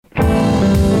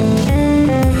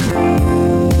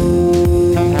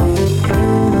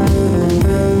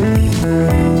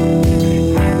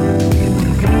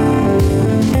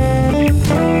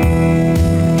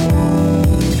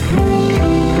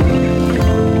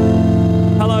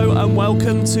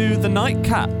welcome to the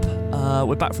Nightcap.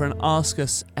 We're back for an Ask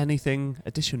Us Anything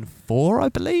edition 4, I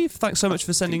believe. Thanks so much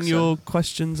for sending your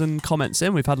questions and comments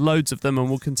in. We've had loads of them and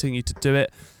we'll continue to do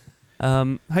it.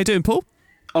 How you doing, Paul?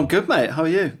 I'm good, mate. How are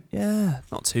you? Yeah,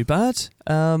 not too bad.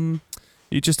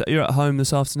 You're at home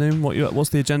this afternoon. What's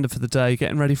the agenda for the day?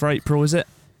 Getting ready for April, is it?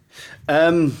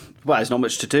 Well, there's not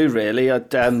much to do, really.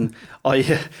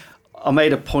 I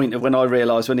made a point of when I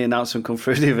realised when the announcement come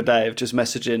through the other day of just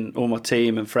messaging all my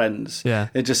team and friends. Yeah.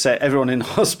 It just said, everyone in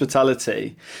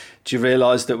hospitality, do you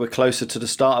realise that we're closer to the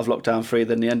start of lockdown 3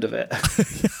 than the end of it?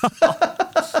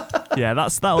 Yeah,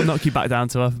 that'll knock you back down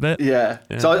to earth a bit. Yeah.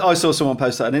 So I saw someone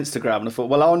post that on Instagram and I thought,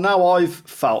 well, now I've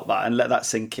felt that and let that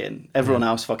sink in. Everyone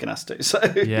else fucking has to. So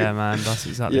yeah, man, that's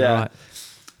exactly right.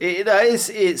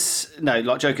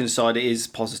 Like joking aside, it is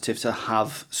positive to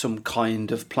have some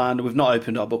kind of plan. We've not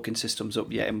opened our booking systems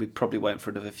up yet and we probably won't for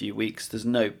another few weeks. There's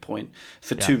no point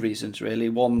for two reasons, really.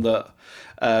 One, that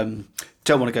don't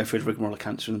want to go through the rigmarole of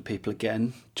cancelling people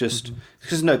again, just because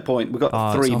there's no point. We've got 3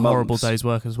 months. It's a horrible day's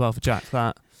work as well for Jack,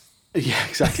 that. Yeah,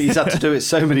 exactly. He's had to do it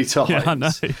so many times. Yeah, I know.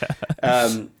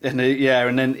 Yeah.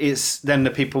 And then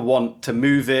the people want to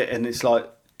move it and it's like,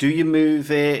 do you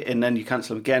move it and then you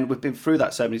cancel them again? We've been through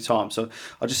that so many times. So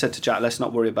I just said to Jack, let's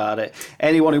not worry about it.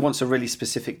 Anyone who wants a really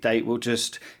specific date, we'll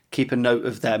just keep a note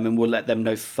of them and we'll let them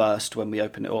know first when we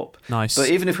open it up. Nice. But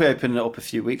even if we open it up a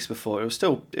few weeks before, it'll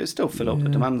still fill up. The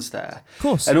demand's there. Of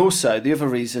course. And also the other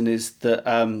reason is that,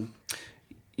 I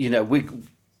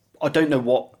don't know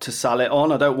what to sell it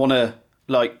on. I don't want to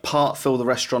part fill the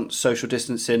restaurant social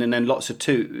distancing and then lots of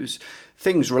twos.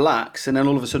 Things relax and then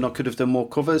all of a sudden I could have done more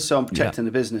covers, so I'm protecting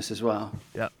the business as well.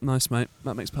 Yeah, nice, mate.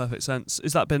 That makes perfect sense.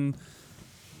 Has that been,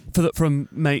 from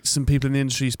mates and people in the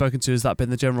industry you've spoken to, has that been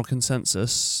the general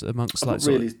consensus amongst I've not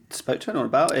really spoke to anyone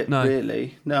about it,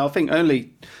 really. No, I think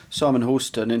only Simon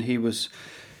Horston, and he was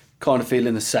kind of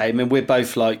feeling the same. And we're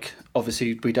both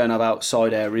obviously we don't have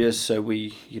outside areas, so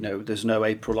we, there's no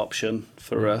April option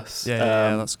for us.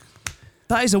 Yeah,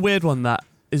 that is a weird one, that,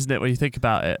 isn't it, when you think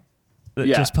about it?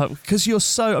 Because you're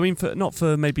so, not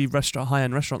for maybe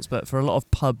high-end restaurants, but for a lot of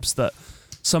pubs that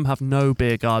some have no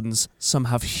beer gardens, some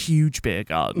have huge beer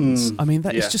gardens.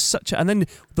 That is just such a... And then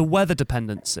the weather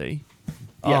dependency.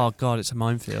 Yeah. Oh, God, it's a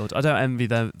minefield. I don't envy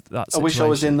that situation. I wish I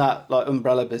was in that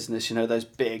umbrella business, those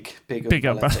big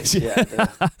umbrellas. Yeah,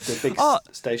 the big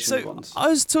station ones. I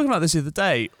was talking about this the other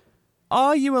day.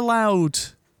 Are you allowed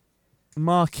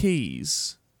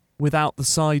marquees without the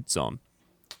sides on?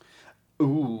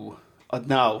 Ooh,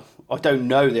 no, I don't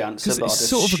know the answer. Because it's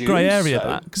sort of a grey area,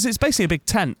 that. Because it's basically a big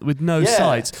tent with no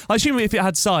sides. I assume if it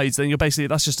had sides, then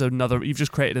that's just you've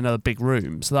just created another big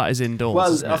room. So that is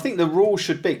indoors. Well, I think the rule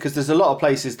should be, because there's a lot of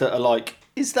places that are like,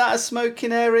 is that a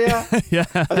smoking area? Yeah.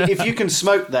 I think if you can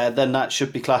smoke there, then that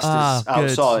should be classed as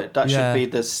outside. That should be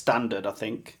the standard, I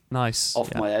think. Nice.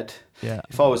 Off my head. Yeah.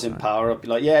 If I was in power, I'd be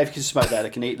like, if you can smoke there,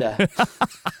 they can eat there.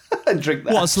 And drink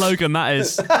there. What a slogan that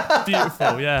is.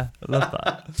 Beautiful, yeah. I love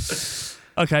that.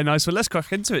 Okay, nice. Well, let's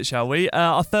crack into it, shall we?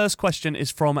 Our first question is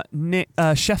from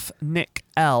Chef Nick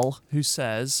L, who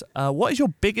says, what is your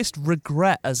biggest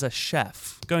regret as a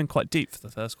chef? Going quite deep for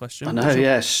the first question. I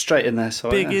know, straight in there.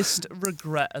 Sorry. Biggest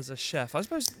regret as a chef? I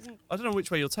suppose, I don't know which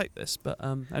way you'll take this, but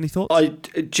any thoughts? I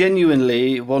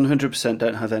genuinely 100%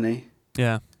 don't have any.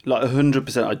 Yeah.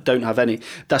 100%, I don't have any.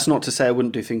 That's not to say I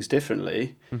wouldn't do things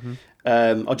differently.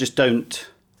 I just don't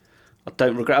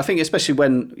regret. I think especially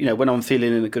when I'm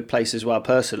feeling in a good place as well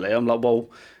personally, I'm like, well,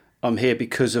 I'm here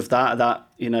because of that,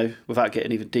 without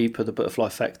getting even deeper, the butterfly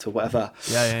effect or whatever.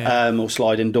 Or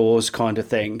sliding doors kind of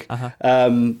thing.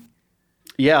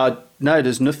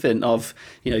 There's nothing. I've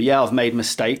made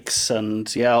mistakes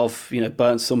and I've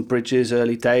burnt some bridges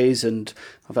early days and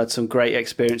I've had some great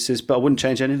experiences, but I wouldn't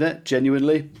change any of it,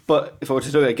 genuinely. But if I were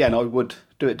to do it again, I would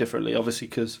do it differently, obviously,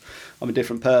 because I'm a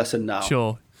different person now.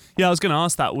 Sure. Yeah, I was going to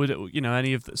ask that. Would it,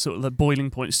 any of the sort of the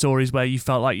boiling point stories where you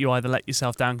felt like you either let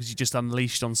yourself down because you just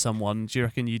unleashed on someone? Do you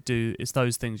reckon it's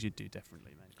those things you'd do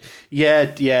differently, maybe?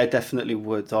 Yeah, definitely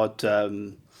would. I'd,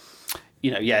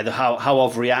 how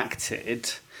I've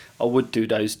reacted, I would do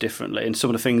those differently. And some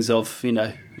of the things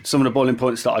some of the boiling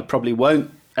points that I probably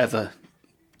won't ever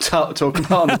talk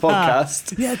about on the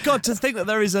podcast. Yeah, God, to think that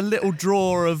there is a little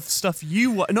drawer of stuff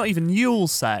not even you'll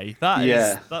say.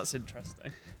 That's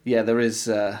interesting. Yeah, there is.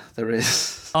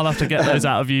 I'll have to get those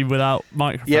out of you without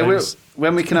microphones. Yeah,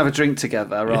 when we can have a drink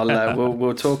together,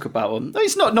 we'll talk about them.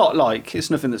 It's it's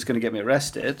nothing that's going to get me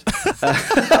arrested.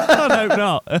 I hope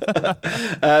not.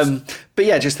 But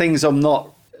yeah, just things I'm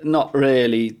not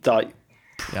really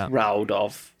proud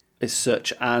of as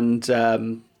such, and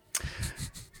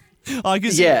I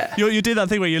guess you do that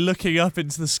thing where you're looking up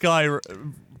into the sky,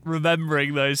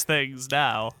 remembering those things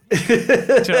now. Do you know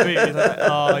what I mean? You're like,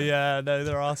 oh yeah, no,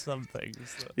 there are some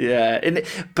things.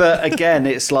 But again,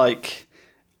 it's like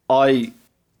I'm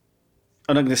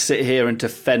not going to sit here and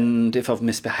defend if I've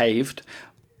misbehaved,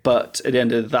 but at the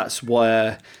end of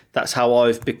that's how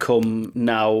I've become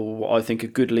now. I think a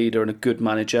good leader and a good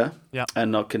manager,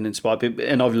 and I can inspire people.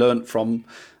 And I've learned from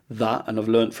that, and I've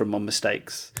learned from my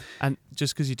mistakes. And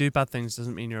just because you do bad things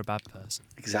doesn't mean you're a bad person.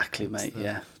 Exactly, mate.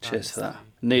 Cheers for that.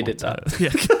 Needed that. Okay.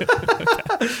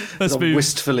 Let's move.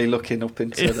 Wistfully looking up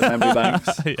into the memory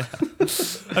banks.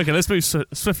 Okay, let's move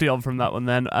swiftly on from that one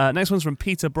then. Next one's from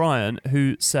Peter Bryan,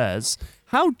 who says,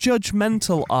 "How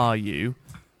judgmental are you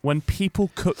when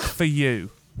people cook for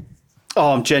you?"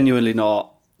 Oh, I'm genuinely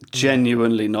not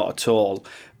at all,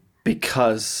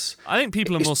 because I think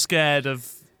people are more scared of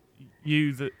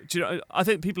you. I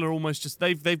think people are almost just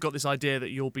they've got this idea that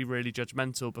you'll be really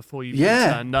judgmental before you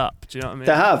turn up. Do you know what I mean?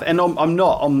 They have, and I'm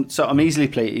not. I'm easily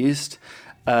pleased,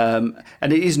 and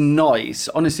it is nice,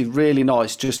 honestly, really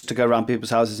nice, just to go around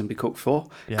people's houses and be cooked for,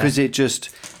 because it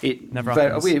never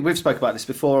happens. We've spoke about this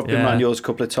before. I've been around yours a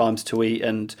couple of times to eat,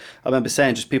 and I remember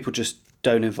saying people just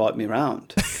don't invite me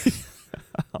around.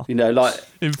 Like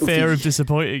in fear of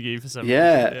disappointing you for some reason.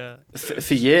 Yeah.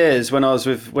 For years, when I was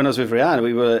with Rihanna,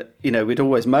 we were, we'd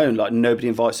always moan like nobody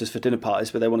invites us for dinner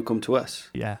parties, but they want to come to us.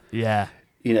 Yeah.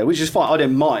 Which is fine. I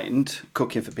don't mind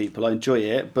cooking for people. I enjoy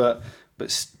it, but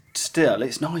still,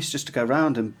 it's nice just to go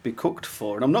around and be cooked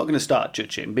for. And I'm not going to start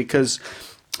judging, because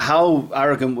how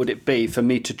arrogant would it be for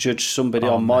me to judge somebody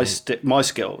on my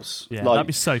skills? Yeah, that'd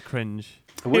be so cringe.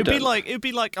 It'd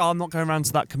be like, oh, I'm not going around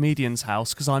to that comedian's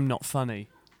house because I'm not funny.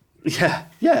 Yeah,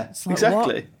 like,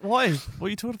 exactly. Why? What are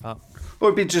you talking about? Or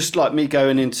it'd be just like me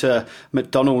going into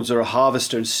McDonald's or a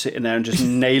Harvester and sitting there and just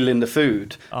nailing the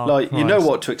food. Christ. You know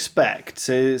what to expect,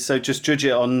 so just judge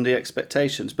it on the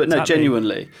expectations. But no,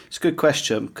 genuinely, it's a good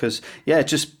question, because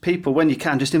just people, when you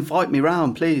can, just invite me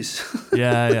round, please.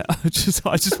 Yeah. I just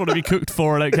want to be cooked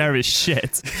for. I don't care if it's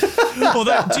shit.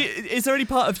 Is there any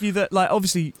part of you that, like,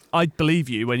 obviously I believe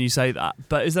you when you say that,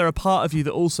 but is there a part of you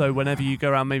that also, whenever you go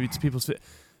around maybe to people's,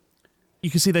 you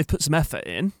can see they've put some effort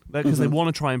in because they want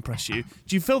to try and impress you.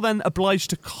 Do you feel then obliged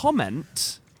to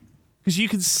comment? Because you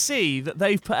can see that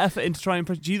they've put effort in to try and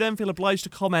impress you. Do you then feel obliged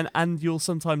to comment, and you'll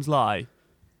sometimes lie?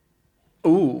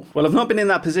 Ooh, well, I've not been in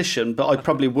that position, but I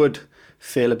probably would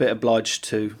feel a bit obliged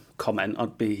to comment.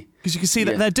 Because you can see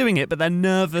that they're doing it, but they're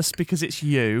nervous because it's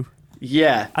you.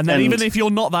 Yeah. And then even if you're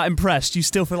not that impressed, you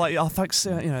still feel like, oh, thanks,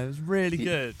 it was really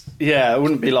good. Yeah, I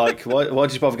wouldn't be like, why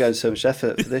did you bother going so much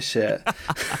effort for this shit?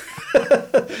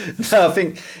 No, I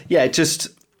think, it's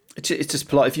just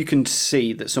polite. If you can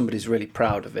see that somebody's really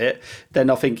proud of it, then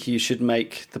I think you should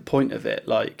make the point of it.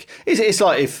 Like, it's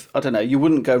like if, I don't know, you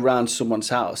wouldn't go round someone's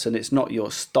house and it's not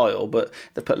your style, but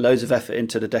they put loads of effort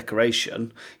into the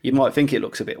decoration. You might think it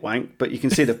looks a bit wank, but you can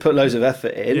see they've put loads of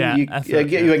effort in.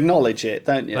 You acknowledge it,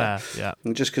 don't you? Yeah.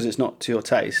 And just because it's not to your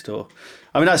taste,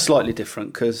 that's slightly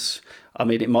different, because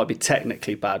it might be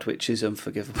technically bad, which is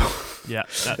unforgivable. Yeah.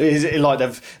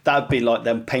 That'd be like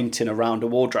them painting around a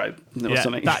wardrobe or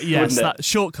something. That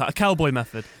shortcut, a cowboy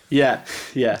method. Yeah.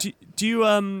 Do you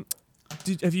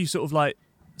have you sort of like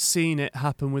seen it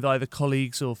happen with either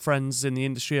colleagues or friends in the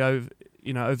industry over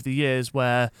the years,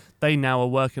 where they now are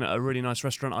working at a really nice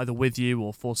restaurant either with you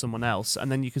or for someone else,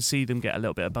 and then you can see them get a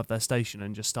little bit above their station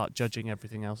and just start judging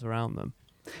everything else around them?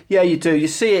 Yeah, you do. You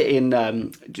see it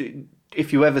in...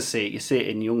 if you ever see it, you see it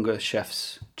in younger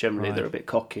chefs. Generally, They're a bit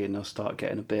cocky and they'll start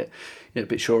getting a bit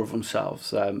sure of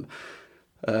themselves.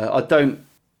 I don't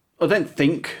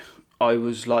think I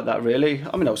was like that, really.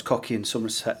 I was cocky in some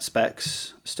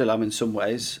respects, still am in some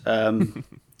ways.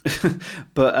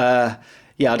 But I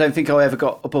don't think I ever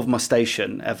got above my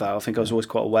station ever. I think I was always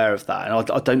quite aware of that,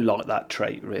 and I don't like that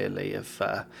trait, really, of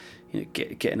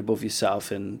getting above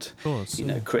yourself and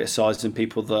criticising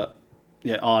people that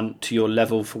aren't to your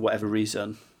level for whatever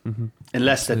reason,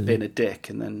 unless they've been a dick,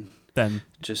 and then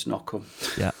just knock them.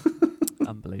 Yeah,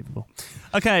 unbelievable.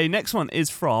 Okay, next one is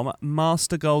from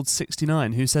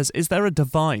MasterGold69, who says, "Is there a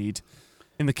divide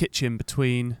in the kitchen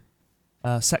between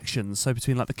sections? So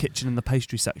between like the kitchen and the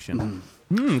pastry section?"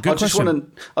 Good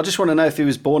question. I just want to know if he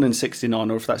was born in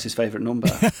 '69 or if that's his favourite number.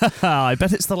 I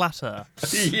bet it's the latter.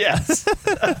 Yes.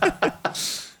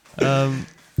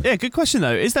 Yeah, good question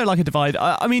though. Is there like a divide?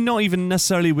 Not even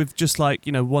necessarily with just like,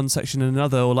 one section and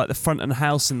another, or like the front and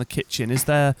house and the kitchen. Is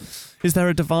there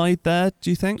a divide there,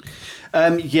 do you think?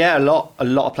 Yeah, a lot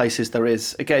of places there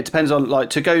is. Again, it depends on,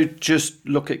 like, to go just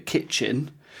look at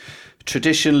kitchen.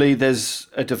 Traditionally, there's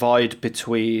a divide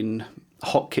between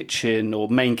hot kitchen or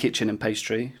main kitchen in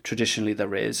pastry. Traditionally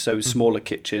there is, so smaller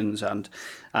kitchens and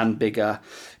bigger,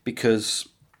 because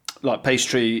like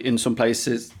pastry in some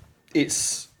places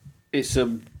it's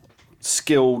a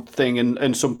skilled thing,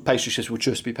 and some pastry chefs will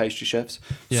just be pastry chefs.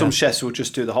 Some chefs will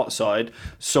just do the hot side.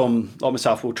 Some, like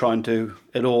myself, will try and do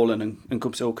it all and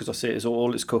encompass it all, because I see it as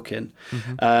all it's cooking.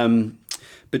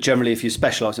 But generally, if you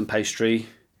specialise in pastry,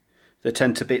 they're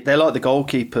like the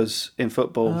goalkeepers in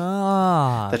football.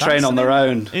 They train on their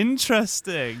own.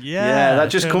 Interesting. Yeah,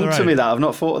 that just come to me. That I've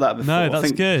not thought of that before. No,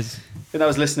 that's good. When I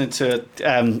was listening to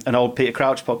an old Peter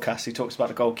Crouch podcast, he talks about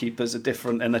the goalkeepers are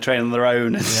different and they train on their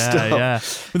own and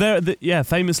stuff. But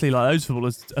famously, like those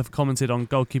footballers have commented on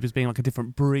goalkeepers being like a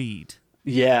different breed.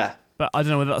 Yeah. But I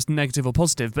don't know whether that's negative or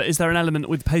positive. But is there an element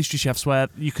with pastry chefs where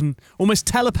you can almost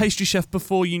tell a pastry chef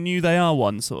before you knew they are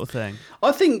one, sort of thing?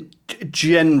 I think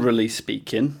generally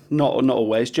speaking, not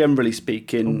always, generally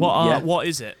speaking. What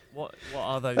is it? What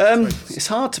are those traits? It's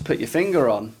hard to put your finger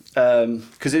on,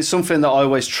 because it's something that I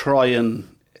always try and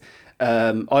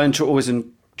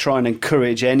try and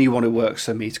encourage anyone who works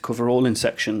for me to cover all in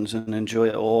sections and enjoy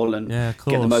it all and get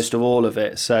the most of all of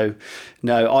it. So,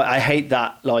 no, I hate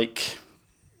that. Like,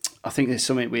 I think there's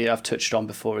something we have touched on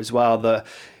before as well.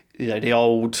 The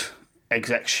old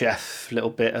exec chef,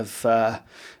 little bit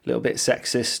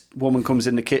sexist. Woman comes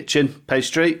in the kitchen,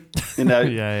 pastry.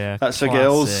 That's for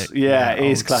girls. Yeah, it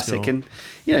is classic, and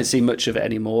you don't see much of it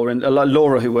anymore. And like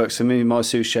Laura, who works for me, my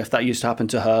sous chef, that used to happen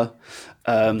to her.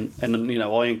 And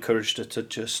I encouraged her to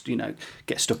just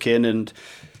get stuck in, and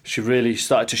she really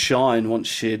started to shine once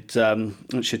she'd done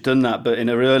that. But in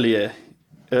her earlier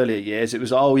years, it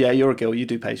was, oh yeah, you're a girl, you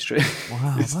do pastry.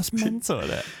 Wow, that's mental,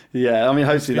 isn't it? Yeah, I mean,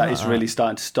 hopefully that is really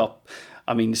starting to stop.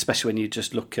 I mean, especially when you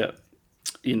just look at,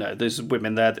 there's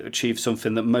women there that achieve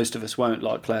something that most of us won't,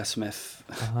 like Claire Smith.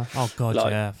 Oh God,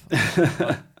 yeah.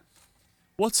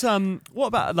 What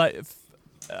about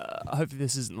hopefully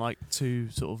this isn't like too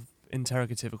sort of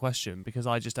interrogative a question, because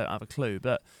I just don't have a clue.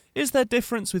 But is there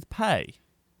difference with pay?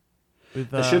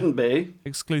 There shouldn't be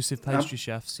exclusive pastry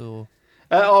chefs or.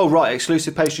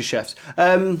 Exclusive pastry chefs.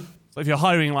 So if you're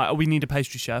hiring, we need a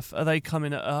pastry chef, are they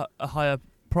coming at a higher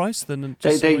price than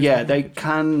just they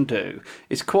can do.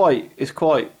 It's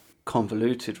quite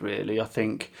convoluted, really. I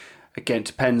think, again, it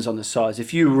depends on the size.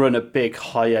 If you run a big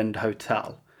high-end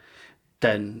hotel,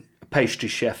 then a pastry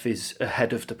chef is a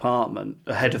head of department,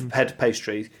 head of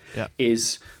pastry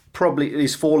is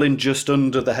falling just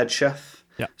under the head chef.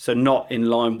 Yeah. So not in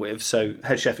line with. So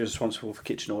head chef is responsible for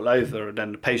kitchen all over, and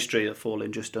then the pastry are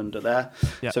falling just under there.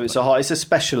 Yeah, so it's a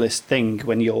specialist thing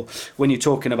when you're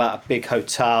talking about a big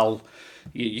hotel.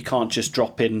 You can't just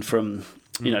drop in from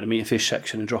the meat and fish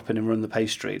section and drop in and run the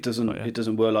pastry. It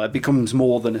doesn't work like it. It becomes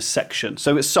more than a section.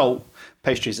 So it's salt.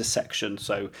 Pastry is a section.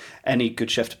 So any good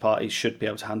chef de partie should be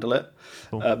able to handle it.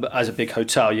 Cool. But as a big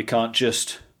hotel, you can't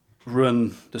just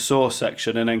run the sauce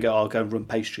section and then go, I'll go and run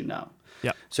pastry now.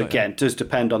 Yeah. So again, it does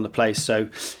depend on the place. So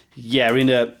yeah,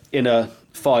 in a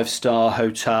 5-star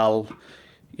hotel,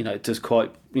 it does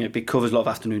quite big covers, a lot of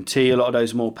afternoon tea, a lot of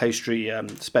those more pastry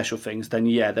special things. Then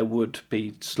there would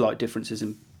be slight differences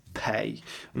in pay,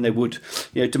 and they would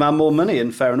demand more money,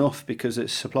 and fair enough, because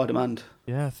it's supply demand.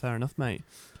 Yeah, fair enough, mate.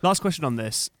 Last question on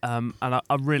this, and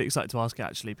I'm really excited to ask it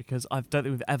actually, because I don't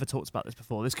think we've ever talked about this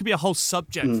before. This could be a whole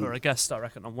subject for a guest, I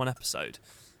reckon, on one episode.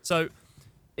 So.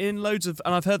 In loads of,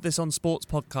 and I've heard this on sports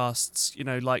podcasts,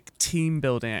 like team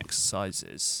building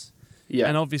exercises. Yeah.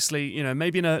 And obviously,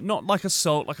 maybe not like a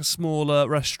smaller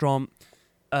restaurant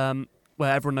where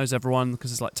everyone knows everyone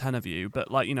because there's like 10 of you,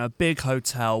 but like, a big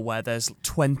hotel where there's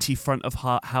 20 front of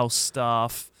house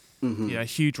staff, a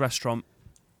huge restaurant.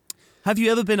 Have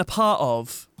you ever been a part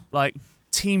of like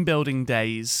team building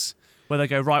days where they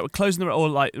go, right, we're closing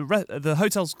the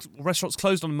hotel's restaurant's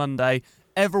closed on Monday,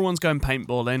 everyone's going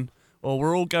paintballing, or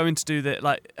we're all going to do that?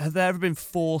 Like, have there ever been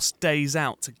forced days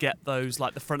out to get those,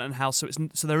 like the front end house,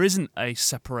 so there isn't a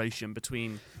separation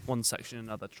between one section and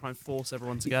another, to try and force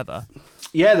everyone together?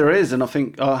 Yeah, there is, and I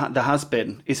think there has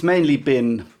been. It's mainly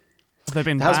been. Have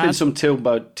there has been some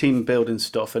team building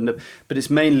stuff, but it's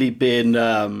mainly been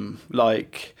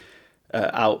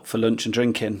out for lunch and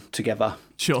drinking together.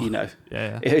 Sure.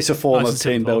 Yeah. It's a form of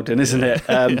team building, isn't it?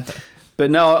 But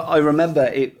no, I remember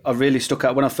it. I really stuck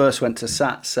out when I first went to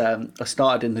SATS. I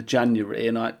started in the January,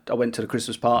 and I went to the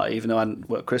Christmas party, even though I hadn't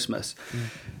worked Christmas.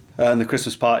 And the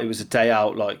Christmas party was a day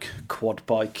out, like quad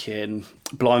biking,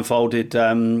 blindfolded,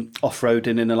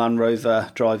 off-roading in a Land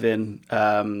Rover, driving.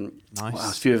 Nice.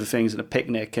 A few other things, and a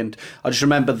picnic. And I just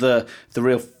remember the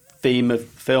real theme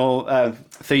of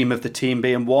the team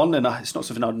being one, and it's not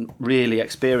something I'd really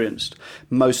experienced.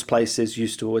 Most places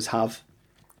used to always have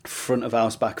front of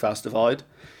house, back of house divide.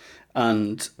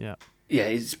 And yeah,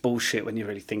 it's bullshit when you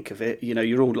really think of it.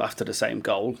 You're all after the same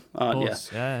goal, aren't you?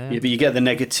 Yeah. But you get the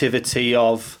negativity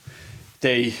of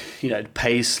the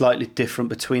pay is slightly different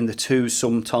between the two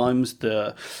sometimes.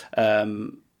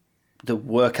 The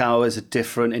work hours are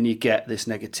different, and you get this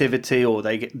negativity, or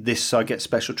this side gets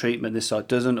special treatment, this side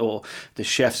doesn't, or the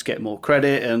chefs get more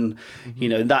credit, and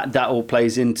that all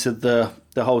plays into the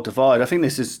whole divide. I think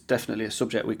this is definitely a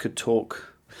subject we could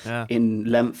talk in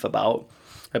length about,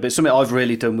 but it's something I've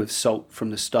really done with Salt from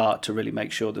the start to really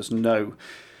make sure there's no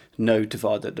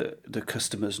divide that the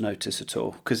customers notice at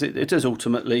all, because it does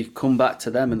ultimately come back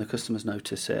to them, and the customers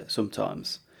notice it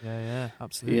sometimes. Yeah,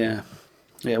 absolutely.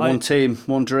 Yeah, one team,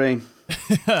 one dream.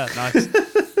 Nice.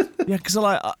 Yeah, because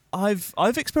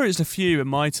I've experienced a few in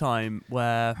my time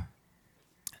where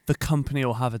the company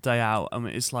will have a day out, and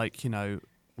it's like,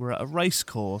 we're at a race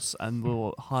course and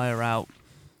we'll hire out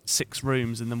 6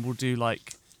 rooms, and then we'll do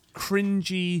like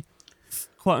cringy,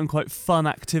 quote unquote, fun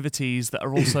activities that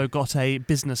are also got a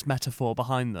business metaphor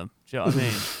behind them. Do you know what I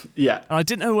mean? Yeah. And I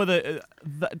didn't know whether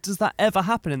does that ever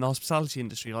happen in the hospitality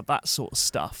industry, like that sort of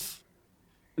stuff.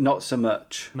 Not so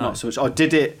much. No. Not so much. I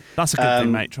did it. That's a good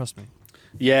thing, mate. Trust me.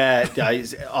 Yeah,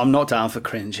 I'm not down for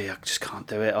cringy. I just can't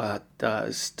do it.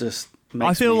 It's just.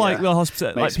 I feel like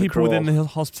the people within the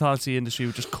hospitality industry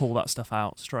would just call that stuff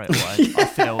out straight away. I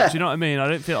feel. Do you know what I mean? I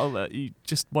don't feel that you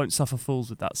just won't suffer fools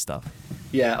with that stuff.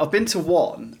 Yeah, I've been to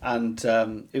one, and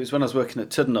it was when I was working at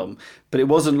Tuddenham, but it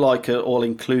wasn't like an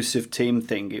all-inclusive team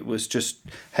thing. It was just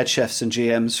head chefs and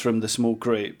GMs from the small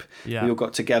group. Yeah. We all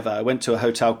got together. I went to a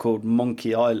hotel called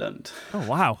Monkey Island. Oh,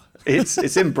 wow.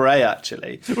 It's in Bray,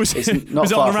 actually. Is it on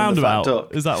the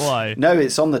roundabout? Is that why? No,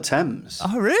 it's on the Thames.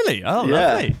 Oh, really? Oh,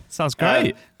 yeah. Lovely. Sounds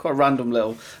great. Quite a random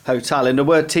little hotel. And there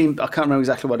were team, I can't remember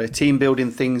exactly what they're team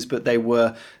building things, but they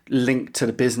were linked to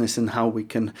the business and how we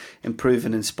can improve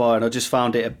and inspire. And I just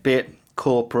found it a bit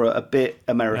corporate, a bit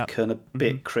American, a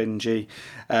bit cringy.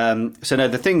 So no,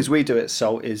 the things we do at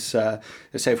Salt is,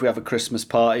 let's say if we have a Christmas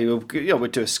party,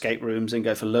 we'd do escape rooms and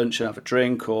go for lunch and have a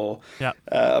drink, or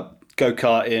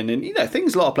go-karting, and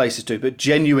things a lot of places do, but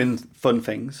genuine fun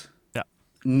things. Yeah.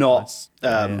 Not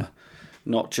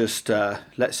not just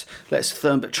let's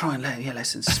but try and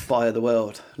let's inspire the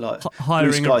world, like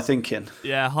blue sky thinking.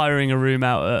 Yeah, hiring a room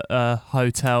out at a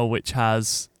hotel which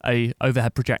has a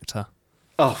overhead projector.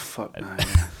 Oh fuck no.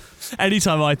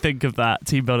 Anytime I think of that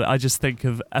team building, I just think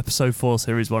of episode 4,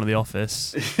 series 1 of The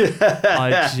Office.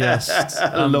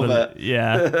 I love it.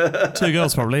 Yeah. 2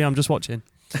 girls probably. I'm just watching.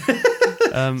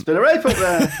 It's been a rape up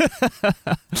there.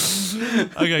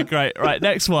 Okay, great. Right,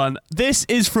 next one. This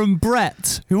is from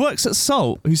Brett, who works at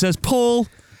Salt, who says, Paul,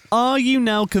 are you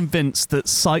now convinced that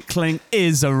cycling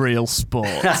is a real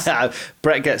sport?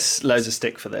 Brett gets loads of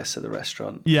stick for this at the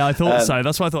restaurant. Yeah, I thought so.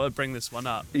 That's why I thought I'd bring this one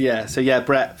up. Yeah, so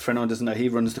Brett, for anyone who doesn't know, he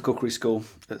runs the cookery school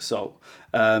at Salt.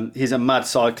 He's a mad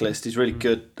cyclist. He's really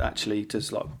good, actually. He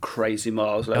does like crazy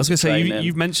miles. I was going to say,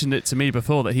 you've mentioned it to me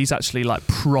before that he's actually like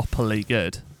properly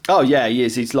good. Oh yeah, he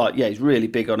is. He's really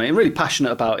big on it and really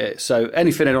passionate about it. So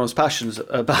anything anyone's passionate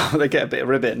about, they get a bit of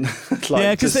ribbon.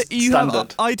 Because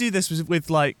I do this with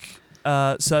like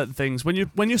certain things.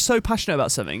 When you're so passionate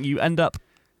about something, you end up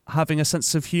having a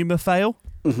sense of humour fail.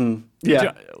 Mm-hmm. Yeah, do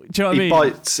you know what I mean? He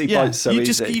bites so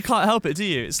easy. You can't help it, do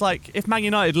you? It's like if Man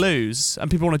United lose and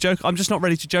people want to joke, I'm just not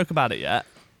ready to joke about it yet.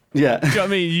 Yeah. Do you know what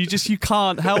I mean? You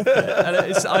can't help it.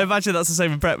 And I imagine that's the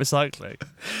same with Brett with cycling.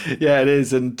 Yeah, it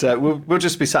is. And we'll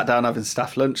just be sat down having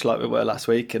staff lunch like we were last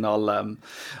week, and I'll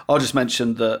just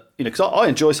mention that, because I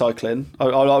enjoy cycling.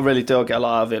 I really do. I get a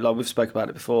lot out of it. Like we've spoken about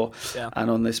it before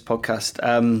and on this podcast.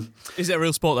 Is it a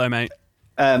real sport though, mate?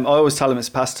 I always tell them it's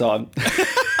a pastime.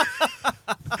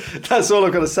 That's all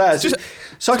I've got to say.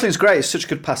 Cycling's great. It's such a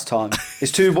good pastime.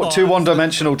 It's too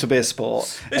one-dimensional to be a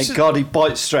sport. God, he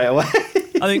bites straight away.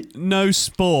 I think no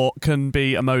sport can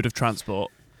be a mode of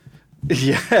transport.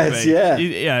 Yes,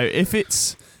 yeah. If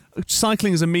it's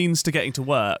cycling as a means to getting to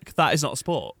work, that is not a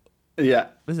sport. Yeah.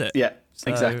 Is it? Yeah, so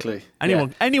exactly.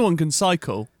 Anyone can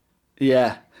cycle.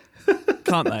 Yeah.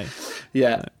 Can't they?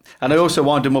 Yeah. And I also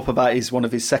wind him up about one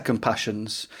of his second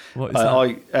passions. What is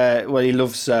that? He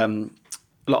loves...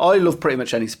 I love pretty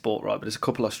much any sport, right? But there's a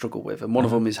couple I struggle with, and one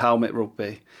of them is helmet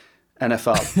rugby.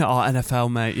 NFL.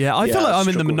 NFL, mate. Yeah, I feel like I'm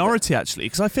in the minority, actually,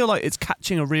 because I feel like it's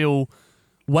catching a real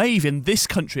wave in this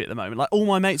country at the moment. Like, all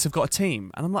my mates have got a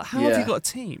team, and I'm like, how have you got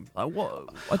a team? Like, what?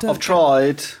 I've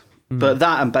tried, but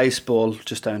that and baseball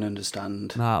just don't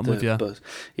understand. Nah, I'm with you. But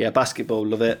yeah, basketball,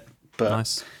 love it. But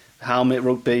nice. Helmet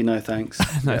rugby, no thanks.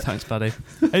 No thanks, buddy.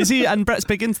 Is he? And Brett's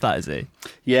big into that, is he?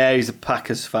 Yeah, he's a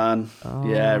Packers fan. Oh,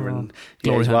 yeah, and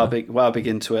he's well big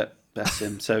into it. Bless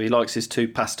him. So he likes his 2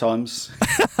 pastimes.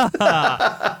 So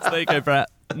there you go, Brett.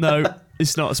 No,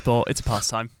 it's not a sport. It's a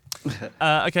pastime.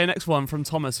 Okay, next one from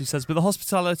Thomas, who says, with the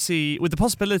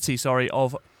possibility,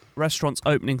 of restaurants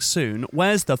opening soon,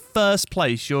 where's the first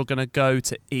place you're going to go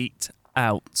to eat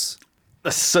out?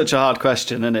 That's such a hard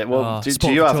question, isn't it? Well,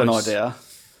 do you have an idea?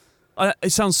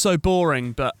 It sounds so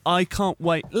boring, but I can't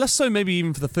wait. Less so maybe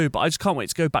even for the food, but I just can't wait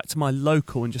to go back to my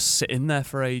local and just sit in there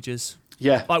for ages.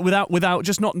 Yeah. Like without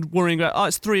just not worrying about,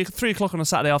 it's 3 o'clock on a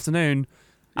Saturday afternoon,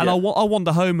 and I'll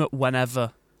wander home at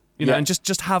whenever. And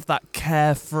just have that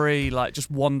carefree, like, just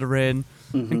wander in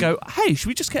and go, hey, should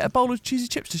we just get a bowl of cheesy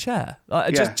chips to share?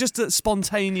 Just that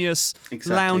spontaneous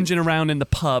lounging around in the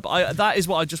pub. That is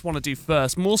what I just want to do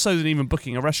first, more so than even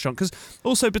booking a restaurant. Because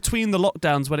also between the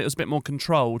lockdowns when it was a bit more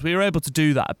controlled, we were able to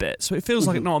do that a bit. So it feels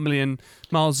like not a million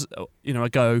miles,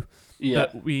 ago. Yeah.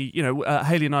 But we,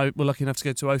 Hayley and I were lucky enough to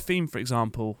go to Opheme, for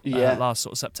example, last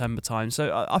sort of September time.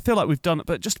 So I feel like we've done it,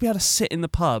 but just to be able to sit in the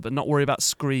pub and not worry about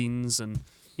screens and...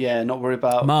 Yeah, not worry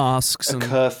about masks and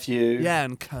curfew. Yeah,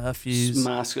 and curfews.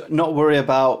 Masks. Not worry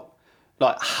about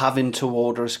like having to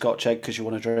order a Scotch egg because you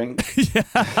want a drink.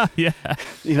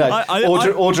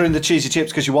 Ordering the cheesy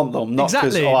chips because you want them, not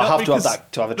because I have to have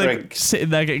that to have a drink. Sitting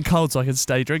there getting cold so I can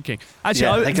stay drinking.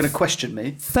 Actually, they're going to question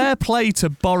me. Fair play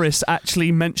to Boris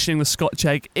actually mentioning the Scotch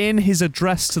egg in his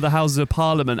address to the Houses of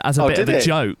Parliament as a bit of a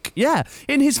joke. Yeah,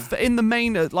 in the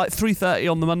main at like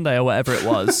 3:30 on the Monday or whatever it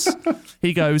was.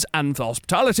 He goes, and for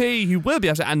hospitality, you will be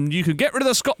able to, and you can get rid of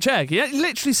the Scotch egg. He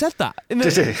literally said that.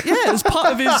 Did he? Yeah, it was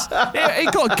part of his... He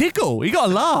got a giggle. He got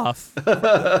a laugh. It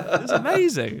was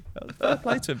amazing. Fair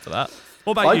play to him for that.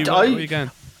 What about you? Where are you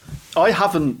going? I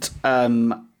haven't...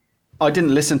 I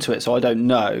didn't listen to it, so I don't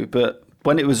know. But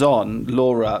when it was on,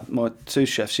 Laura, my sous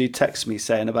chef, she texted me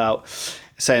saying,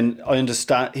 I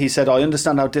understand... He said, I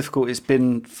understand how difficult it's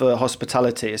been for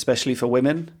hospitality, especially for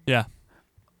women. Yeah.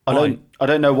 I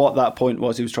don't know what that point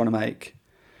was he was trying to make.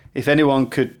 If anyone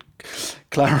could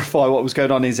clarify what was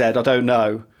going on in his head, I don't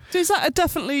know. Is that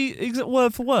definitely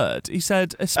word for word? He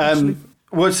said, especially...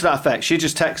 words to that effect. She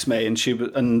just texted me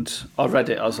and I read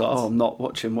it. I was like, oh, I'm not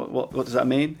watching. What does that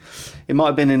mean? It might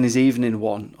have been in his evening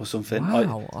one or something.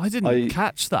 Wow, I didn't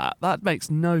catch that. That makes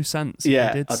no sense.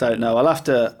 Yeah, I don't know.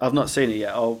 I've not seen it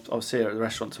yet. I'll see her at the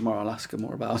restaurant tomorrow. I'll ask her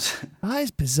more about it. That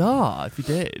is bizarre if you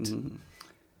did.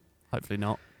 Hopefully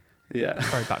not. Yeah.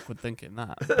 Very backward thinking,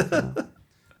 that.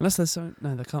 Unless there's no,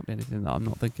 there can't be anything that I'm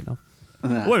not thinking of.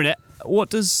 Wait a minute. What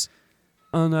does...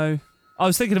 Oh, no. I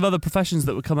was thinking of other professions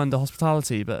that would come under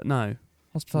hospitality, but no.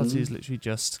 Hospitality is literally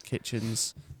just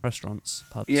kitchens, restaurants,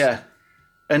 pubs. Yeah.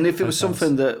 And if it was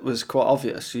something that was quite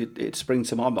obvious, it'd spring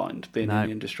to my mind, being in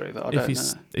the industry, but I don't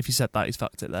know. If you said that, he's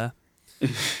fucked it there.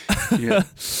 Yeah.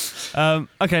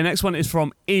 Okay, next one is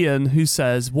from Ian, who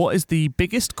says, what is the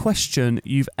biggest question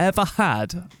you've ever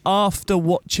had after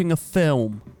watching a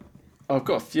film? I've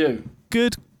got a few.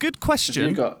 Good question.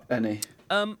 Have you got any?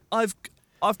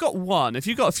 I've got one. If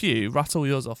you've got a few, rattle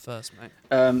yours off first,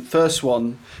 mate. First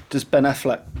one, does Ben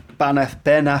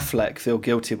Affleck feel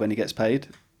guilty when he gets paid?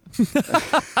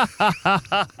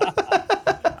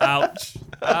 Ouch.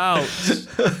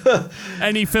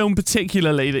 Any film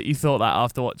particularly that you thought that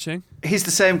after watching? He's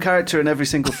the same character in every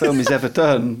single film he's ever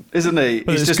done, isn't he?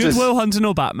 He's just Good Will Hunting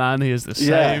or Batman, he is the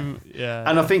same. Yeah.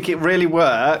 And I think it really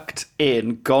worked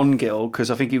in Gone Girl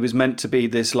because I think he was meant to be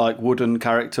this like wooden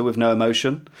character with no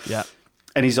emotion. Yeah.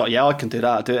 And he's like, yeah, I can do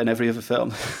that. I do it in every other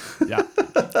film. Yeah.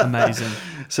 Amazing.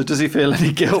 So does he feel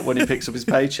any guilt when he picks up his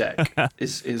paycheck?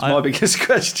 Is my biggest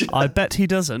question. I bet he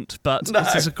doesn't, but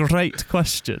This is a great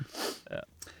question.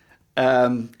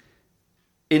 Yeah.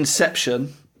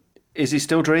 Inception. Is he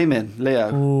still dreaming,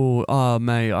 Leo? Oh,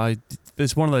 mate,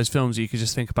 it's one of those films you could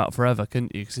just think about forever,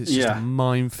 couldn't you? Because it's just a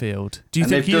minefield. Do you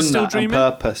think he's still dreaming?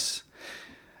 On purpose.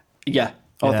 Yeah.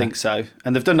 I think so.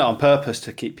 And they've done that on purpose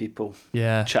to keep people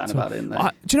chatting about it, isn't they?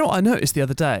 Do you know what I noticed the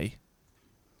other day?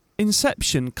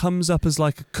 Inception comes up as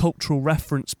like a cultural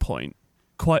reference point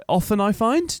quite often, I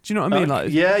find. Do you know what I mean?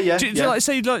 Like, yeah. Do you like,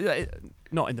 say, like,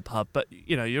 not in the pub, but,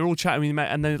 you're all chatting with your mate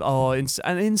and then,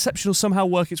 and Inception will somehow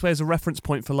work its way as a reference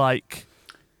point for, like,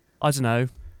 I don't know.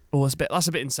 Oh, that's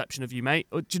a bit Inception of you, mate.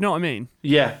 Do you know what I mean?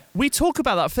 Yeah. We talk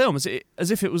about that film as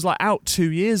if it was, like, out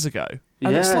 2 years ago.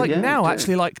 And it's like now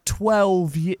actually like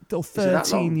 12 or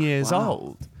 13 years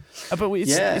old. But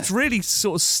it's really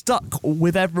sort of stuck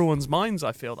with everyone's minds,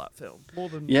 I feel, that film. More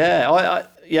than I've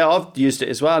used it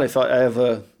as well. If I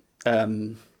ever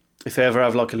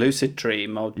have like a lucid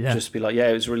dream, I'll just be like,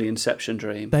 it was really Inception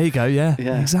dream. There you go, yeah.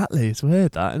 Exactly. It's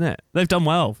weird, that, isn't it? They've done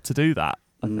well to do that,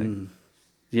 I think.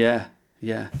 Yeah.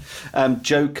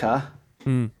 Joker.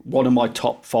 One of my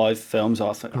top 5 films.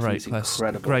 I think it's Quest.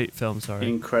 incredible. Great film, sorry.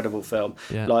 Incredible film.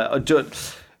 Yeah. Like,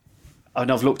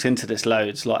 and I've looked into this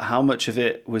loads. Like, how much of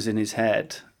it was in his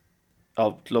head?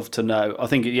 I'd love to know. I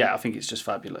think it's just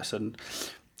fabulous. And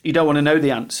you don't want to know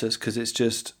the answers because it's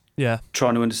just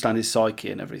trying to understand his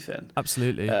psyche and everything.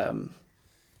 Absolutely.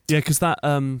 Because that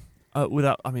I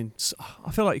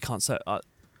feel like you can't say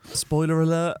spoiler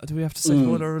alert. Do we have to say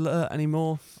spoiler alert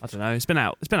anymore? I don't know. It's been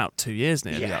out 2 years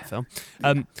nearly, that film.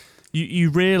 You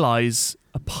realise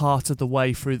a part of the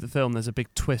way through the film there's a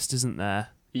big twist, isn't there?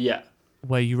 Yeah.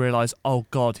 Where you realise, oh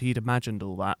God, he'd imagined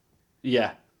all that.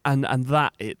 Yeah. And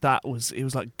it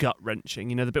was like gut wrenching.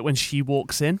 You know, the bit when she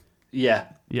walks in. Yeah.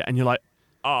 Yeah, and you're like,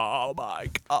 oh my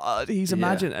God, he's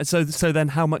imagined. And so then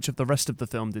how much of the rest of the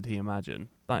film did he imagine?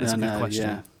 That is a good question.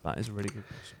 Yeah. That is a really good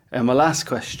question. And my last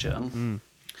question.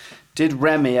 Did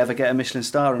Remy ever get a Michelin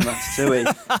star in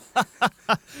Ratatouille?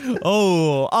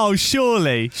 oh,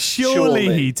 surely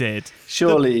he did.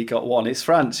 Surely he got one. It's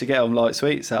France. You get them light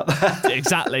sweets out there.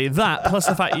 Exactly that. Plus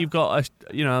the fact you've got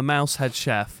a mouse head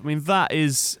chef. I mean,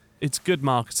 it's good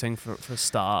marketing for a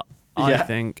start. I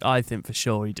think for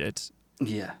sure he did.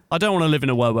 Yeah. I don't want to live in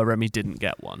a world where Remy didn't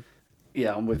get one.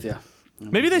 Yeah, I'm with you.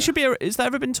 Maybe there should be. Is there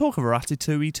ever been talk of a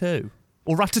Ratatouille 2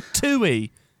 or Ratatouille?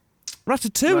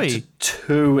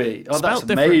 Ratatouille. Oh, that's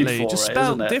made for just it,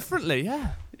 spelled isn't it? differently,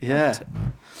 yeah. Yeah.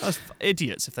 That's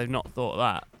idiots if they've not thought of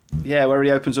that. Yeah, where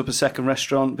he opens up a second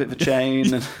restaurant, bit of a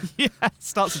chain. And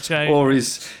starts a chain. Or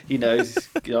he's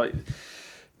like,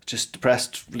 just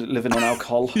depressed, living on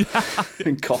alcohol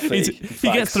and coffee.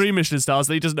 He gets 3 Michelin stars,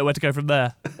 and he doesn't know where to go from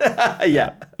there.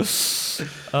 Yeah.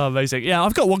 Oh, amazing. Yeah,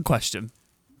 I've got one question.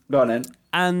 Go on then.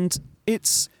 And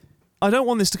I don't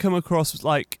want this to come across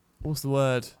like, what's the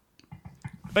word?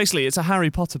 Basically, it's a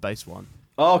Harry Potter based one.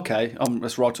 Oh, okay,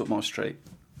 that's right up my street.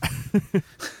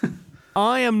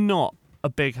 I am not a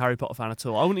big Harry Potter fan at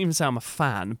all. I wouldn't even say I'm a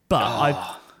fan,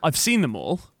 but I've seen them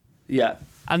all. Yeah.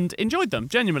 And enjoyed them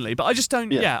genuinely, but I just don't.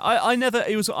 Yeah, I never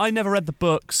read the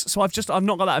books, so I've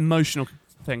not got that emotional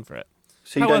thing for it.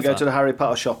 So you don't go to the Harry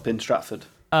Potter shop in Stratford?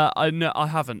 I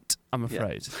haven't. I'm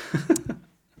afraid. Yeah.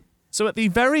 So at the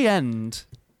very end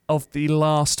of the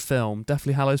last film,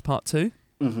 Deathly Hallows Part 2,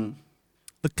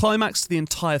 the climax to the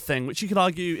entire thing, which you could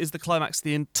argue is the climax to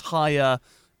the entire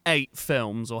 8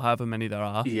 films or however many there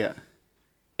are,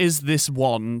 is this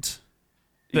wand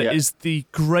that is the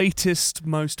greatest,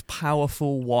 most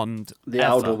powerful wand The ever.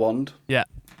 Elder Wand. Yeah.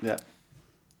 Yeah.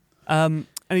 And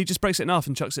he just breaks it in half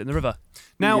and chucks it in the river.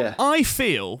 Now, I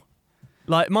feel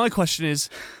like my question is,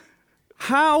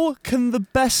 how can the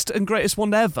best and greatest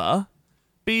wand ever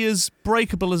be as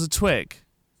breakable as a twig?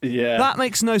 Yeah. That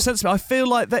makes no sense to me. I feel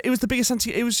like that it was the biggest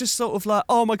it was just sort of like,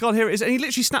 oh my God, here it is. And he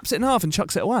literally snaps it in half and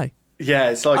chucks it away.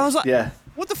 Yeah, it's like, and I was like,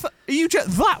 what the fuck?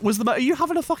 Are you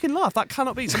having a fucking laugh? That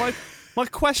cannot be. So my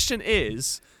question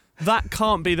is, that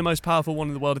can't be the most powerful wand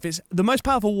in the world. If it's the most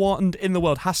powerful wand in the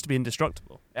world, has to be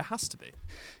indestructible. It has to be.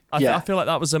 I feel like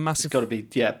that was a massive. It's got to be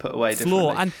put away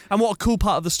flaw. differently. And what a cool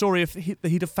part of the story if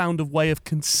he'd have found a way of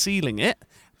concealing it.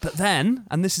 But then,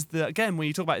 and this is again when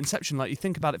you talk about Inception, like you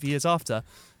think about it for years after,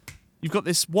 you've got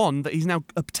this wand that he's now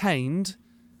obtained.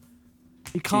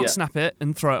 He can't snap it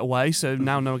and throw it away, so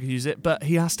now no one can use it. But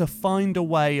he has to find a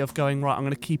way of going, right, I'm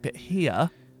going to keep it here.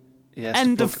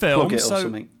 End of film. Plug it or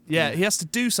something. Yeah, he has to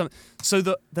do something. So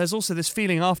that there's also this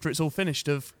feeling after it's all finished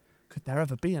of, could there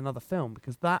ever be another film?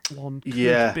 Because that one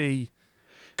could be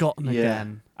gotten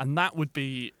again. And that would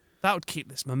keep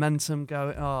this momentum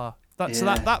going. So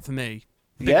that for me.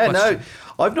 Question. No,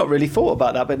 I've not really thought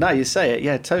about that, but now you say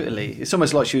it, totally. It's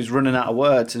almost like she was running out of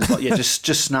words and it's like,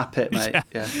 just snap it, mate.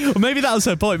 Yeah. Well, maybe that was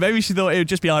her point. Maybe she thought it would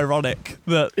just be ironic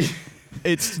that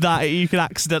it's that you can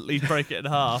accidentally break it in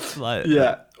half. Like,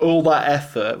 all that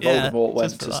effort Voldemort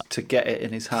went to get it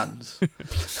in his hands.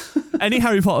 Any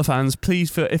Harry Potter fans,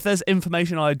 please, if there's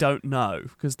information I don't know,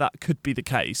 because that could be the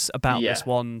case about this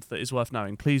wand that is worth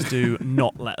knowing, please do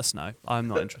not let us know. I'm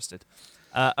not interested.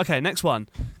 Okay, next one.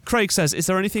 Craig says, is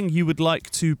there anything you would like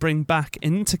to bring back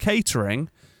into catering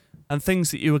and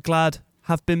things that you were glad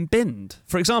have been binned?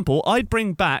 For example, I'd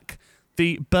bring back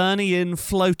the Burnie-in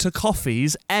floater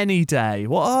coffees any day.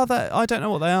 What are they? I don't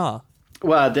know what they are.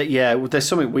 Well, there's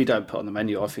something we don't put on the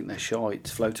menu. I think they're shite,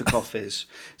 floater coffees.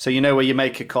 So where you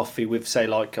make a coffee with, say,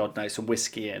 like, I don't know, some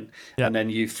whiskey in, and then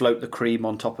you float the cream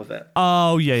on top of it.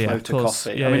 Oh, yeah, floater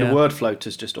coffee. Yeah, the word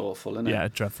floater's just awful, isn't it? Yeah,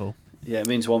 dreadful. Yeah, it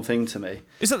means one thing to me.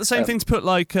 Is that the same thing to put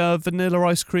like vanilla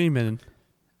ice cream in?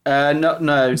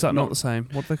 No. Is that not the same?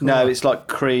 What do they call No, that? it's like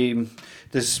cream.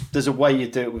 There's a way you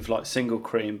do it with like single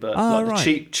cream, but right.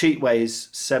 the cheap way is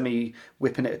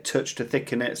whipping it a touch to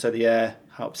thicken it so the air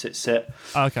helps it sit.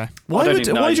 Okay. Why do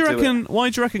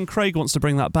you reckon Craig wants to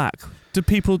bring that back? Do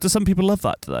some people love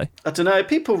that, do they? I don't know.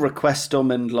 People request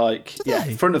them and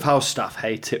front of house staff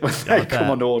hate it when they come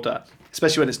on order.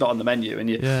 Especially when it's not on the menu and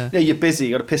you're busy,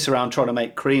 you got to piss around trying to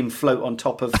make cream float on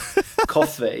top of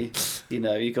coffee.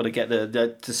 You got to get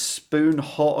the spoon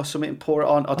hot or something and pour it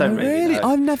on. I don't really know.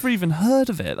 I've never even heard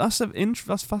of it. That's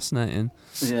fascinating.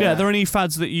 Yeah. Are there any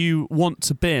fads that you want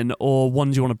to bin or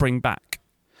ones you want to bring back?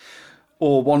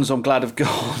 Or ones I'm glad have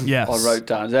gone. Yes. I wrote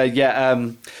down.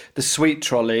 The sweet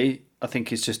trolley I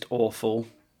think is just awful.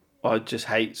 I just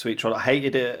hate sweet trolley. I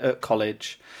hated it at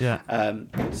college. Yeah.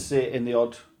 See it in the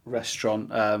odd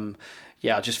restaurant.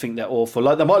 I just think they're awful.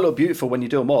 Like, they might look beautiful when you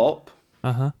do them up,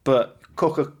 but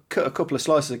cut a couple of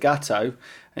slices of gatto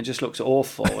and it just looks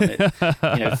awful. And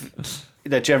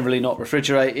they're generally not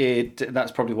refrigerated.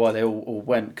 That's probably why they all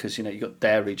went, because you got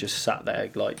dairy just sat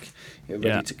there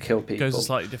ready to kill people. Goes a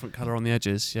slightly different colour on the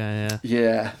edges. Yeah.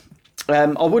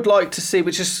 I would like to see,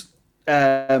 which is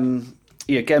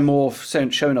again more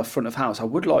showing off front of house. I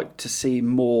would like to see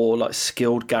more like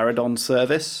skilled Garridon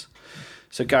service.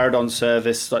 So Garridon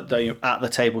service, like at the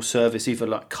table service, either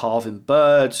like carving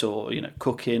birds or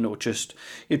cooking or just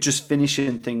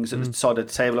finishing things at the side of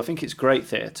the table. I think it's great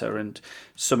theatre and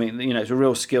something it's a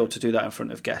real skill to do that in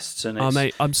front of guests. And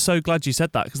mate, I'm so glad you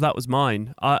said that, because that was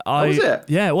mine. Was it?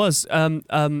 Yeah, it was.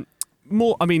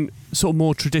 More, I mean, sort of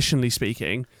more traditionally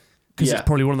speaking, because it's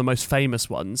probably one of the most famous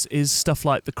ones, is stuff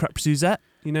like the crêpe Suzette.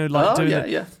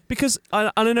 Because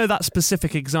I know that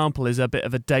specific example is a bit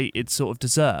of a dated sort of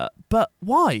dessert, but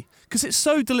why? Because it's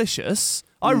so delicious.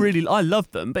 I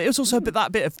love them, but it was also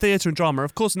that bit of theatre and drama.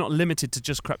 Of course, not limited to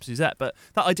just crêpe Suzette, but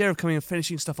that idea of coming and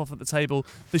finishing stuff off at the table.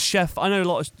 The chef, I know in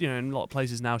a lot of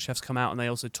places now, chefs come out and they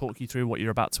also talk you through what you're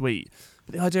about to eat.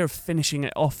 But the idea of finishing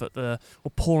it off or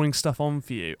pouring stuff on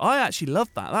for you, I actually love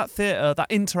that. That theatre, that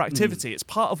interactivity. It's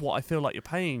part of what I feel like you're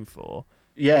paying for.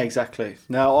 Yeah, exactly.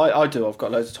 No, I do. I've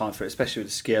got loads of time for it, especially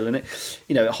with the skill, and it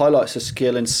highlights the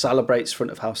skill and celebrates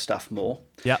front of house staff more.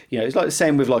 Yeah. It's like the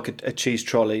same with like a cheese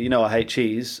trolley. I hate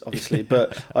cheese, obviously,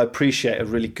 but I appreciate a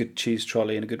really good cheese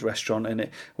trolley in a good restaurant, and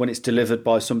when it's delivered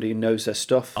by somebody who knows their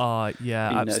stuff.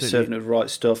 Absolutely. Serving the right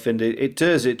stuff, and it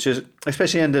just,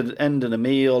 especially end of a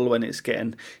meal when it's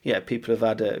getting, people have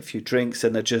had a few drinks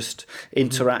and they're just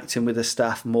interacting with the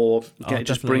staff more. It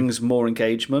just brings more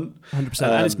engagement. 100%,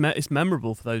 and it's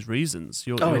memorable for those reasons.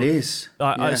 It is.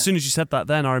 As soon as you said that,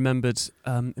 then I remembered.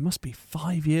 It must be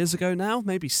 5 years ago now,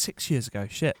 maybe 6 years ago.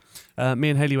 Shit. Me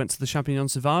and Hayley went to the Champignon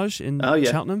Sauvage in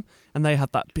Cheltenham, and they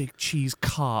had that big cheese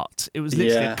cart. It was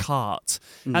literally a cart.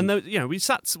 And we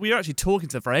were actually talking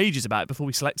to them for ages about it before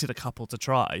we selected a couple to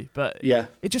try. But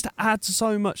it just adds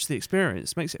so much to the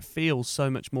experience. It makes it feel so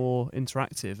much more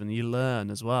interactive, and you learn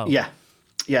as well. Yeah,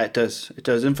 it does. It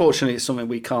does. Unfortunately, it's something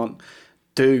we can't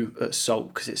do at Salt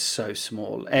because it's so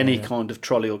small. Any kind of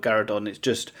trolley or Garridon, it's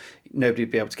just nobody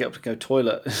would be able to get up to go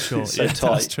toilet. Sure, it's so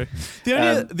tight. That's true.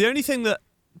 The only thing that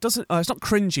doesn't, it's not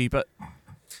cringy, but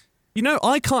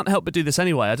I can't help but do this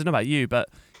anyway. I don't know about you, but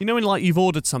when like you've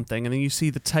ordered something and then you see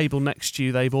the table next to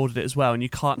you, they've ordered it as well, and you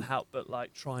can't help but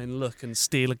like try and look and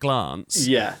steal a glance.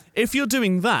 Yeah. If you're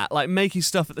doing that, like making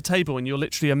stuff at the table and you're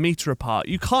literally a metre apart,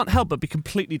 you can't help but be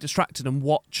completely distracted and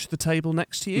watch the table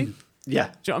next to you. Yeah.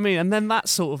 Do you know what I mean? And then that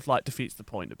sort of like defeats the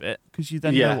point a bit, because you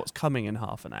then know what's coming in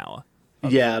half an hour. I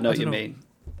know what you mean.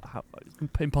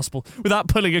 It's impossible without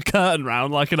pulling a curtain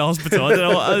round like an hospital. I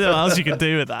don't know what else you can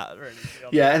do with that. Really.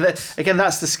 Yeah, and again,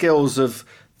 that's the skills of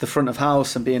the front of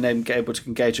house and being able to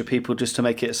engage with people just to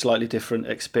make it a slightly different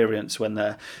experience when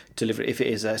they're delivering. If it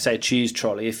is, say, a cheese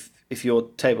trolley, if your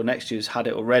table next to you has had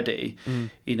it already,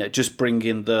 just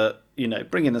bringing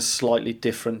a slightly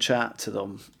different chat to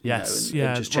them. Yes,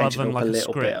 and just changing it up a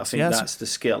little bit. I think that's the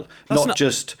skill. Not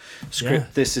just script.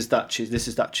 Yeah. This is that cheese. This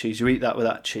is that cheese. You eat that with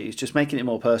that cheese. Just making it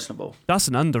more personable. That's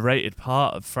an underrated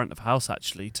part of front of house,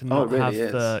 actually. To not have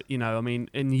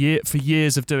the, for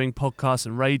years of doing podcasts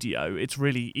and radio, it's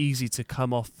really easy to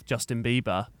come off Justin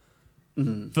Bieber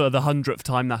for the 100th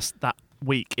time that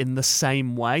week in the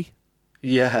same way.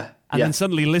 Yeah. And then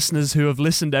suddenly listeners who have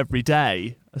listened every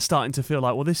day are starting to feel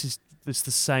like, well, this is the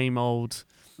same old...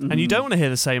 And you don't want to hear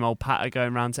the same old patter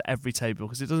going around to every table,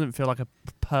 because it doesn't feel like a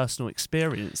personal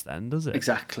experience then, does it?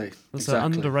 Exactly. That's an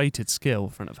underrated skill,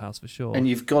 front of house, for sure. And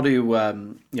you've got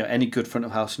to, any good front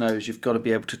of house knows you've got to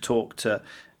be able to talk to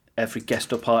every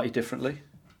guest or party differently.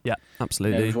 Yeah,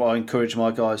 absolutely. It's what I encourage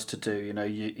my guys to do.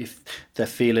 If they're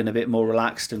feeling a bit more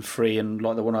relaxed and free and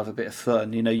like they want to have a bit of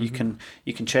fun, you can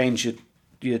change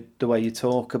the way you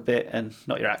talk a bit, and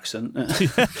not your accent.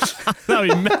 No,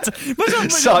 you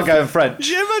start going French.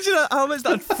 Do you imagine how much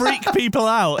that'd freak people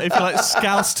out if you're like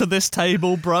Scouse to this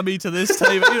table, Brummy to this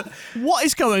table? What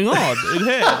is going on in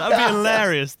here? That'd be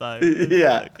hilarious, though.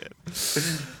 Yeah.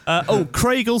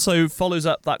 Craig also follows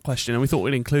up that question, and we thought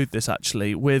we'd include this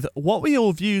actually, with what were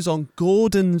your views on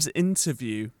Gordon's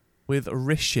interview with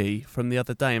Rishi from the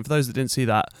other day? And for those that didn't see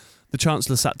that, the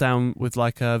Chancellor sat down with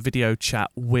like a video chat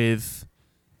with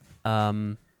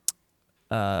Gordon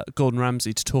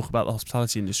Ramsay to talk about the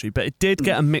hospitality industry, but it did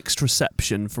get a mixed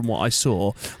reception from what I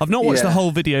saw. I've not watched the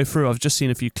whole video through. I've just seen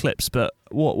a few clips, but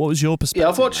what was your perspective? Yeah,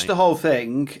 I've watched the whole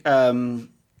thing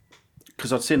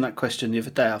because I'd seen that question the other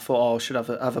day. I thought, I should have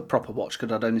a proper watch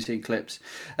because I'd only seen clips.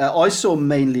 I saw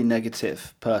mainly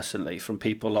negative, personally, from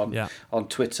people on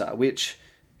Twitter, which,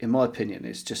 in my opinion,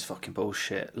 is just fucking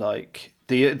bullshit. Like,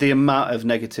 the amount of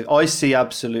negative, I see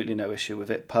absolutely no issue with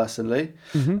it personally.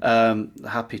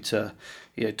 Happy to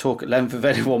talk at length with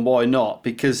anyone. Why not?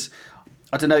 Because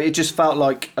I don't know, it just felt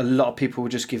like a lot of people were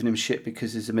just giving him shit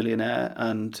because he's a millionaire,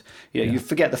 and you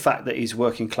forget the fact that he's a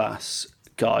working class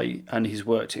guy and he's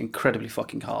worked incredibly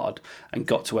fucking hard and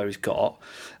got to where he's got.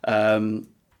 I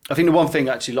think the one thing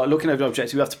actually, like looking over the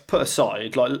objective, we have to put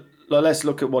aside, like let's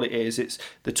look at what it is. It's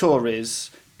the tour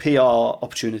is PR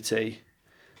opportunity.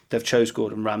 They've chose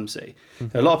Gordon Ramsay.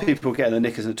 A lot of people get in the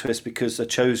knickers and twist because they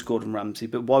chose Gordon Ramsay,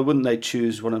 but why wouldn't they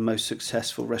choose one of the most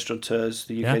successful restaurateurs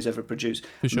the UK's ever produced?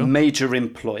 For sure. Major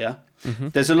employer.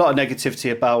 There's a lot of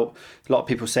negativity about a lot of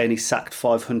people saying he sacked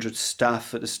 500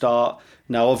 staff at the start.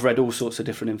 Now, I've read all sorts of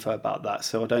different info about that,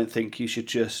 so I don't think you should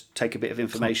just take a bit of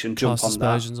information, jump on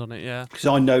that. On it, yeah. Because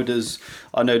I know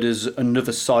there's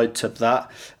another side to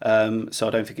that, so I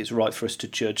don't think it's right for us to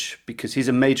judge, because he's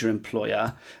a major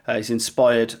employer. He's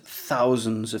inspired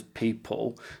thousands of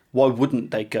people. Why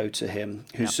wouldn't they go to him?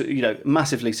 Who's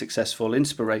massively successful,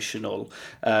 inspirational,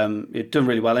 done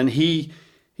really well, and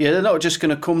they're not just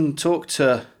going to come and talk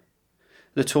to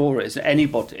the tourists,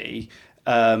 anybody.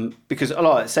 Because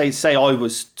say I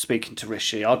was speaking to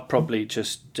Rishi, I'd probably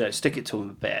just stick it to him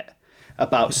a bit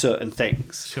about certain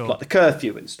things, like the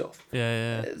curfew and stuff.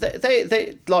 Yeah.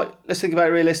 They like, let's think about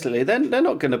it realistically. They're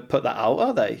not going to put that out,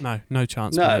 are they? No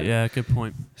chance. No. Mate. Yeah, good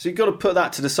point. So you've got to put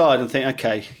that to the side and think,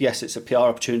 okay, yes, it's a PR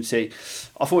opportunity.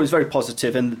 I thought it was very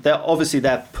positive, and obviously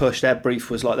their brief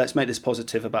was like, let's make this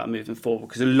positive about moving forward,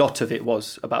 because a lot of it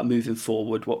was about moving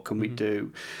forward. What can we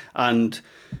do? And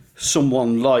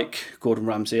someone like Gordon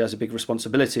Ramsay has a big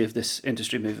responsibility of this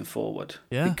industry moving forward,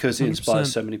 because he 100%.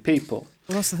 Inspires so many people.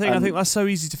 Well, that's the thing. I think that's so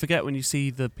easy to forget when you see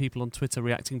the people on Twitter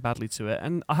reacting badly to it.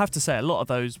 And I have to say, a lot of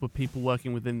those were people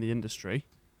working within the industry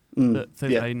that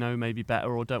think they know maybe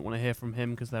better or don't want to hear from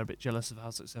him because they're a bit jealous of how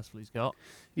successful he's got.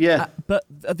 Yeah. But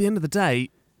at the end of the day,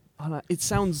 it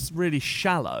sounds really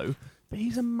shallow, but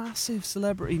he's a massive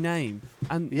celebrity name.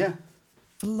 And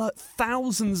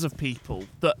thousands of people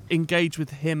that engage with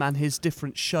him and his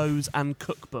different shows and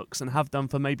cookbooks and have done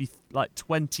for maybe like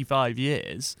 25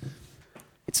 years.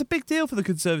 It's a big deal for the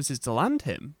Conservatives to land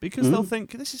him, because they'll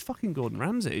think, this is fucking Gordon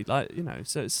Ramsay.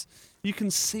 So you can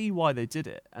see why they did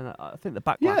it. And I think the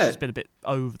backlash has been a bit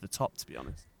over the top, to be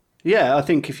honest. Yeah, I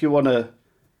think if you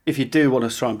do want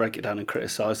to try and break it down and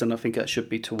criticise, then I think that should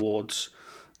be towards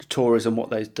the Tories and what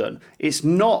they've done. It's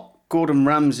not Gordon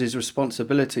Ramsay's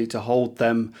responsibility to hold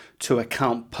them to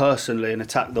account personally and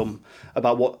attack them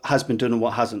about what has been done and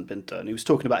what hasn't been done. He was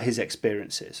talking about his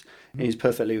experiences. He's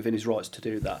perfectly within his rights to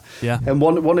do that. Yeah. And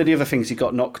one of the other things he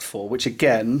got knocked for, which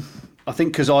again, I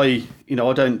think because I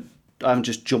haven't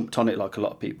just jumped on it like a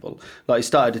lot of people. Like, he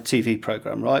started a TV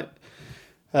programme, right?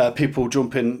 People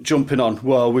jumping on,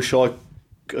 well, I wish I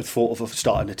had thought of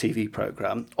starting a TV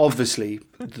programme. Obviously,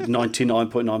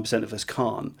 99.9% of us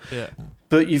can't. Yeah.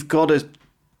 But you've got to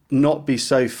not be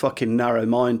so fucking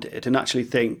narrow-minded and actually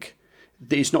think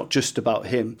that it's not just about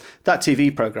him. That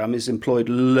TV programme has employed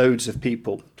loads of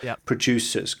people,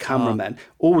 producers, cameramen.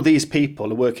 All these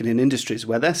people are working in industries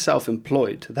where they're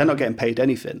self-employed. They're not getting paid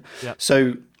anything. Yep.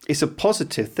 So it's a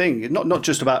positive thing. Not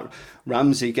just about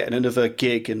Ramsay getting another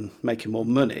gig and making more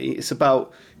money. It's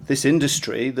about this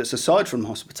industry that's aside from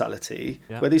hospitality,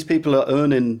 where these people are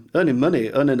earning money,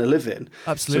 earning a living.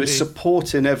 Absolutely. So it's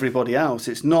supporting everybody else.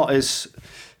 It's not as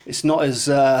small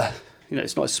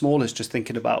as just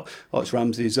thinking about, it's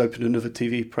Ramsay's opened another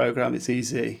TV program. It's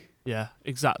easy. Yeah,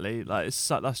 exactly. That's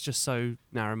just so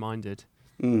narrow-minded.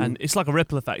 And it's like a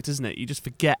ripple effect, isn't it? You just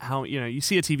forget how, you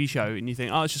see a TV show and you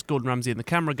think, it's just Gordon Ramsay and the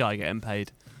camera guy getting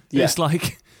paid. Yeah. It's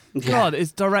like, God,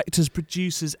 it's directors,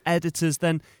 producers, editors.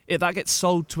 Then if that gets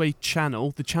sold to a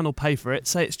channel, the channel pay for it.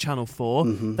 Say it's Channel 4.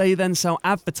 They then sell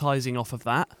advertising off of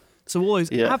that. So all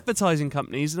these advertising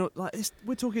companies, like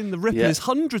we're talking the rip is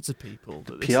hundreds of people.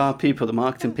 PR people, the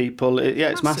marketing people.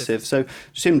 It's massive. So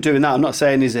just him doing that, I'm not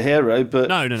saying he's a hero, but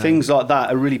things like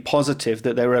that are really positive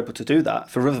that they were able to do that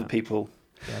for other people.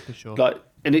 Yeah, for sure. Like,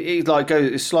 and it like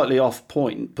goes, it's slightly off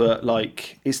point, but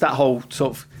like it's that whole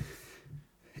sort of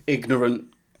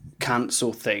ignorant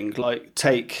cancel thing. Like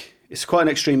it's quite an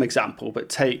extreme example, but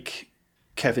take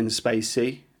Kevin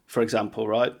Spacey, for example,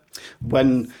 right?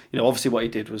 When, obviously what he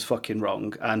did was fucking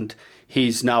wrong, and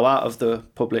he's now out of the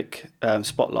public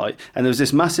spotlight. And there was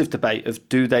this massive debate of,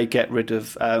 do they get rid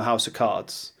of House of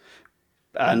Cards?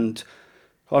 And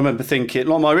I remember thinking,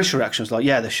 like, my initial reaction was like,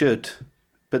 yeah, they should.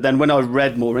 But then when I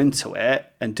read more into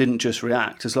it and didn't just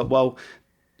react, it's like, well,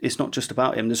 it's not just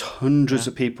about him. There's hundreds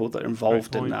of people that are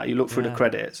involved in that. You look through the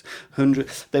credits,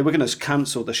 hundreds. They were going to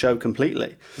cancel the show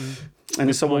completely. And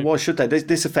it's like, well, why should they?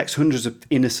 This affects hundreds of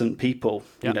innocent people.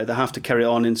 They have to carry it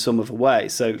on in some other way.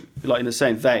 So, like, in the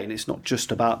same vein, it's not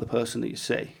just about the person that you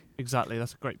see. Exactly,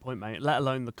 that's a great point, mate. Let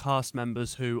alone the cast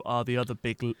members who are the other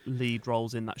big lead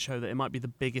roles in that show, that it might be the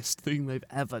biggest thing they've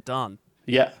ever done.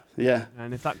 Yeah, yeah.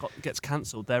 And if that gets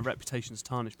cancelled, their reputation's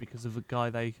tarnished because of a guy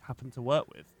they happen to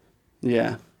work with.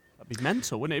 Yeah. That'd be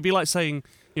mental, wouldn't it? It'd be like saying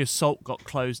Salt got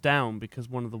closed down because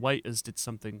one of the waiters did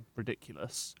something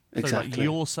ridiculous. Exactly.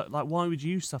 So why would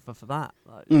you suffer for that?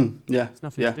 Like, yeah. It's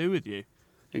nothing to do with you.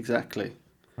 Exactly.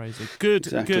 Crazy.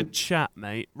 Good chat,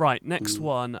 mate. Right, next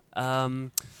one.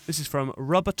 This is from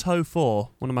Rubbertoe4,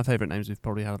 one of my favourite names we've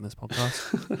probably had on this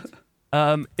podcast.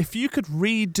 If you could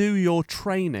redo your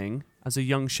training as a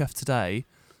young chef today,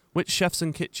 which chefs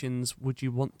and kitchens would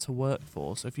you want to work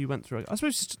for? So if you went through, I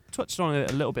suppose you touched on it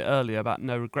a little bit earlier about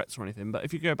no regrets or anything, but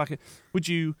if you go back, would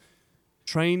you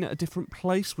train at a different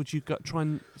place? Would you try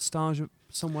and stage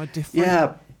somewhere different?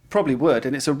 Yeah, probably would.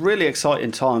 And it's a really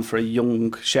exciting time for a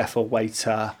young chef or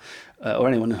waiter or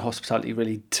anyone in hospitality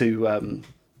really to,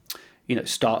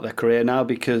 start their career now,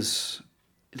 because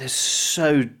there's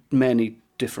so many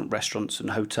different restaurants and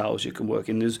hotels you can work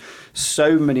in. There's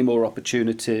so many more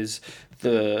opportunities.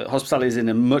 The hospitality is in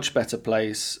a much better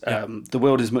place. The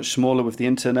world is much smaller with the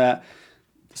internet.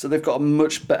 So they've got a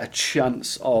much better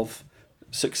chance of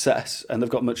success, and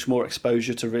they've got much more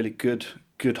exposure to really good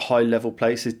high level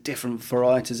places, different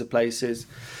varieties of places,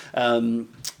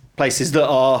 places that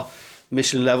are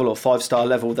Michelin level or 5-star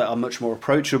level that are much more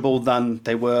approachable than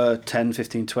they were 10,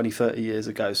 15, 20, 30 years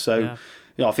ago. So,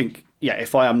 I think,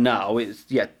 if I am now,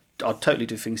 I'd totally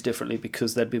do things differently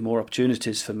because there'd be more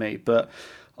opportunities for me. But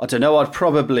I don't know, I'd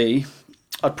probably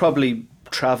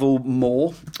travel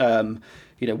more,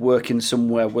 working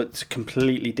somewhere with a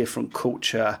completely different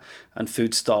culture and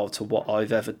food style to what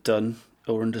I've ever done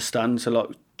or understand. So like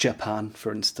Japan,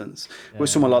 for instance, with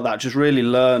someone like that, just really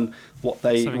learn what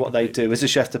they do as a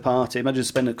chef de partie. Imagine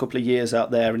spending a couple of years out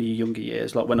there in your younger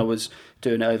years, like when I was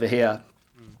doing it over here.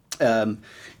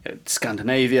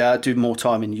 Scandinavia, do more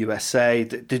time in USA.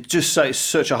 They just say it's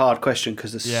such a hard question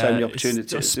because there's so many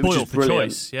opportunities. It's spoiled for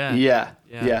choice. Yeah.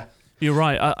 You're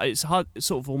right. It's hard. It's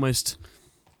sort of almost,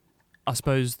 I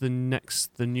suppose, the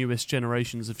newest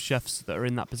generations of chefs that are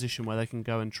in that position where they can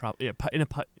go and travel. Yeah,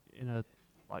 in a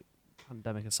like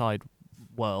pandemic aside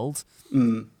world,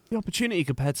 the opportunity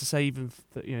compared to say even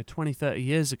 20, 30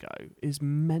 years ago is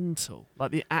mental. Like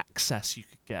the access you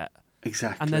could get.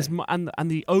 Exactly. And there's and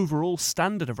the overall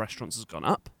standard of restaurants has gone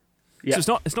up. Yeah.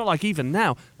 So it's not like even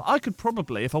now. But I could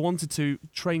probably, if I wanted to,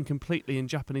 train completely in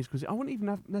Japanese cuisine. I wouldn't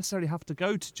even necessarily have to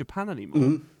go to Japan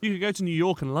anymore. You could go to New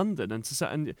York and London,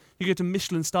 and you go to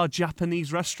Michelin star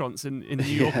Japanese restaurants in New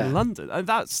York and London. And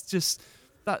that's just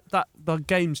that the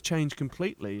game's changed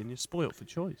completely, and you're spoilt for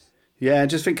choice. Yeah, and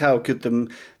just think how good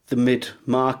the mid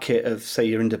market of, say,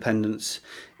 your independents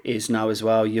is now as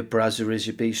well. Your brasseries,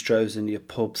 your bistros and your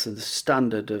pubs are the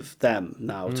standard of them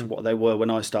now to what they were when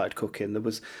I started cooking. There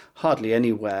was hardly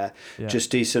anywhere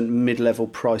just decent mid-level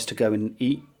price to go and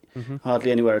eat.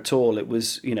 Hardly anywhere at all. It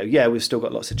was, we've still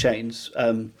got lots of chains.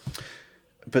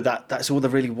 But that's all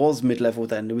there really was mid-level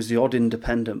then. There was the odd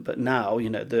independent, but now,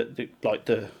 the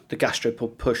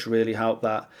gastropub push really helped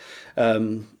that.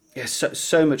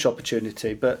 So much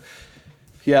opportunity. But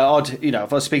if I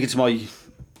was speaking to my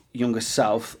younger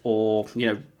self, or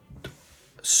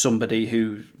somebody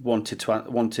who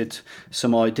wanted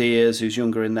some ideas, who's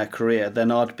younger in their career,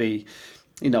 then I'd be,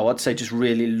 I'd say just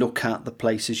really look at the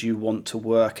places you want to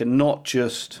work, and not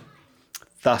just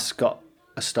that's got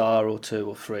a star or 2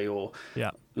 or 3, or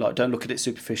like don't look at it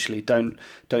superficially. Don't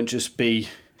just be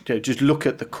just look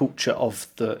at the culture of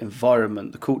the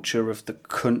environment, the culture of the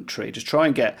country. Just try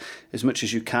and get as much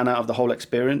as you can out of the whole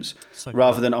experience,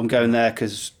 rather than I'm going there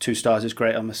because 2 stars is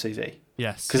great on my CV.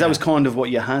 Yes. Because that was kind of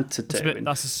what you had to do.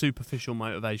 That's a superficial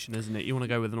motivation, isn't it? You want to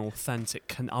go with an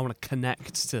authentic, I want to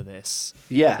connect to this.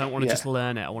 Yeah. I don't want to just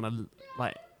learn it. I want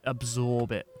to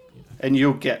absorb it. And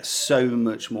you'll get so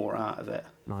much more out of it.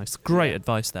 Nice. Great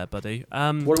advice there, buddy.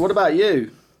 What about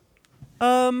you?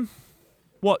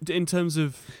 What in terms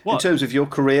of what? In terms of your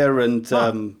career and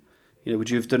would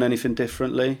you have done anything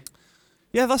differently?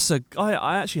 Yeah,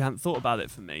 I actually hadn't thought about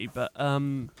it for me, but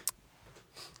I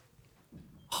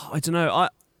don't know.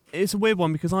 It's a weird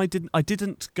one because I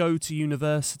didn't go to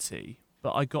university,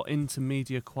 but I got into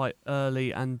media quite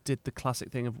early and did the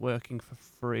classic thing of working for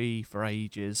free for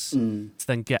ages to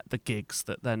then get the gigs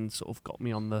that then sort of got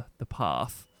me on the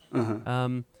path.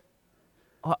 Uh-huh.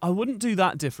 I wouldn't do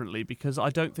that differently because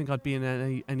I don't think I'd be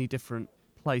in any different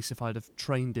place if I'd have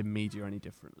trained in media any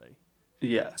differently.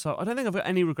 Yeah. So I don't think I've got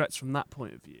any regrets from that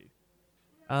point of view.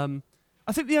 I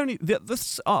think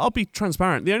I'll be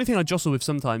transparent. The only thing I jostle with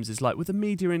sometimes is like with the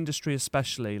media industry,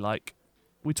 especially like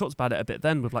we talked about it a bit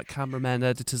then with like cameramen,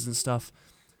 editors and stuff.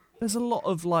 There's a lot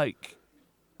of like,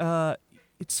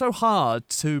 it's so hard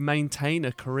to maintain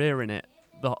a career in it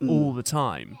all the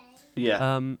time.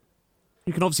 Yeah.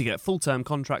 You can obviously get full-term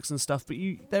contracts and stuff, but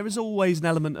there is always an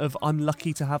element of I'm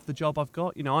lucky to have the job I've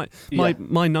got. You know,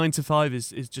 my 9 to 5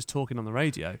 is just talking on the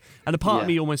radio, and a part of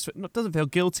me almost doesn't feel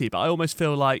guilty, but I almost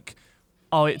feel like,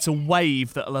 oh, it's a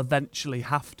wave that'll eventually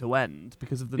have to end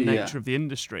because of the nature of the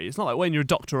industry. It's not like when you're a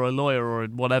doctor or a lawyer or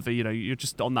whatever, you know, you're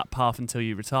just on that path until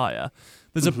you retire.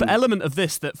 There's an element of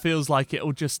this that feels like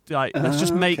it'll just let's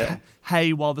just make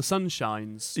hay while the sun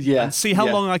shines. Yeah. And see how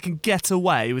long I can get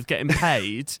away with getting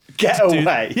paid.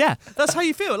 Yeah, that's how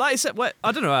you feel. Like I said,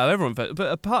 I don't know how everyone feels,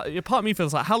 but a part of me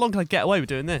feels like, how long can I get away with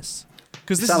doing this?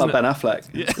 Because this sound like Ben Affleck.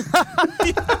 Yeah.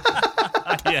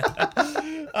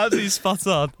 Absolutely spot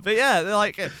on. But yeah,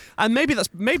 and maybe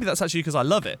that's actually because I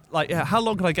love it. Like, how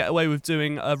long can I get away with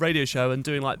doing a radio show and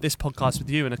doing like this podcast with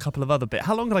you and a couple of other bits?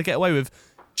 How long can I get away with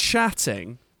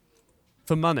chatting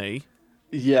for money?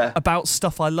 Yeah. About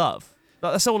stuff I love.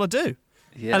 That's all I do.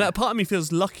 Yeah. And a part of me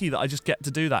feels lucky that I just get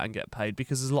to do that and get paid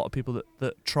because there's a lot of people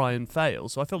that try and fail.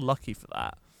 So I feel lucky for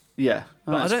that. Yeah,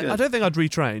 but I don't think I'd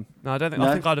retrain. No, I don't think. No?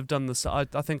 I think I'd have done this. I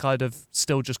think I'd have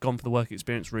still just gone for the work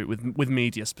experience route with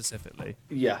media specifically.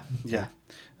 Yeah.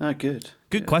 Oh, good.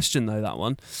 Good question though, that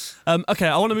one. Okay,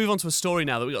 I want to move on to a story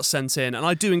now that we got sent in, and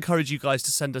I do encourage you guys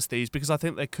to send us these because I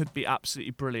think they could be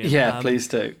absolutely brilliant. Yeah, please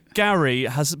do. Gary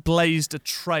has blazed a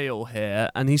trail here,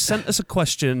 and he sent us a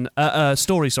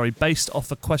story, based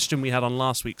off a question we had on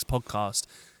last week's podcast.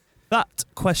 That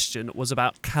question was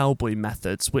about cowboy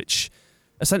methods, which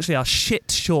essentially are shit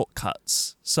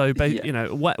shortcuts. So,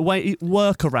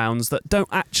 workarounds that don't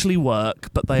actually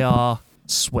work, but they are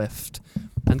swift.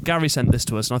 And Gary sent this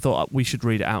to us, and I thought we should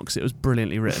read it out because it was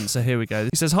brilliantly written. So here we go.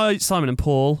 He says, "Hi, Simon and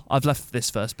Paul. I've left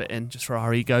this first bit in just for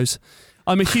our egos.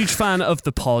 I'm a huge fan of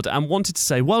the pod and wanted to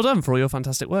say well done for all your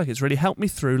fantastic work. It's really helped me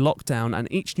through lockdown,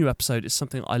 and each new episode is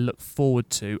something I look forward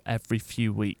to every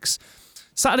few weeks.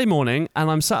 Saturday morning, and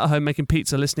I'm sat at home making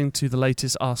pizza listening to the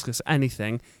latest Ask Us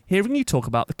Anything, hearing you talk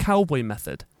about the cowboy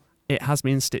method. It has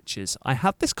me in stitches. I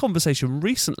had this conversation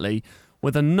recently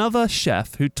with another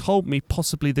chef who told me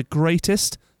possibly the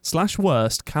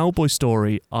greatest/worst cowboy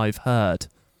story I've heard.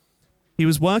 He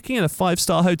was working in a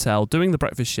 5-star hotel doing the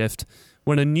breakfast shift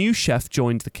when a new chef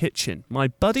joined the kitchen. My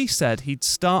buddy said he'd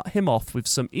start him off with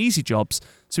some easy jobs,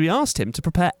 so he asked him to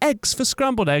prepare eggs for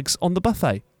scrambled eggs on the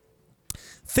buffet.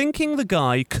 Thinking the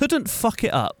guy couldn't fuck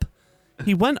it up,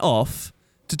 he went off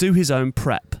to do his own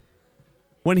prep.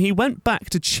 When he went back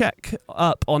to check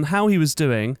up on how he was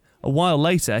doing, a while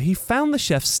later, he found the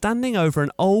chef standing over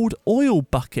an old oil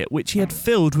bucket which he had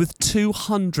filled with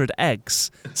 200 eggs,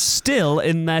 still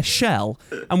in their shell,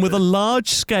 and with a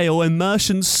large-scale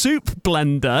immersion soup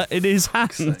blender in his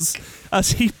hands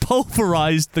as he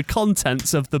pulverised the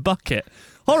contents of the bucket.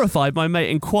 Horrified, my mate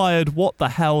inquired what the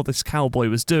hell this cowboy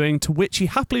was doing, to which he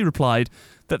happily replied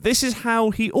that this is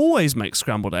how he always makes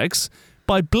scrambled eggs,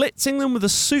 by blitzing them with a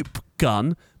soup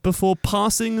gun before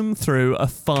passing them through a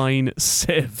fine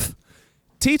sieve.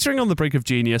 Teetering on the brink of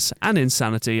genius and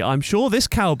insanity, I'm sure this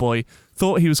cowboy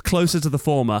thought he was closer to the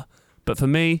former, but for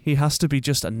me, he has to be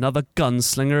just another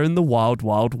gunslinger in the wild,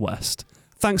 wild west.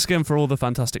 Thanks again for all the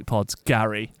fantastic pods,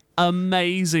 Gary."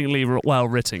 amazingly well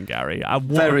written, Gary.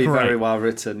 Very well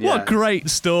written. Yeah. What a great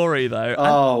story, though.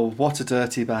 Oh, what a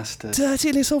dirty bastard!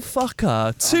 Dirty little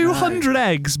fucker. 200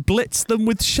 eggs, blitz them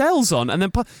with shells on, and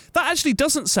then that actually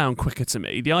doesn't sound quicker to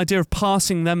me. The idea of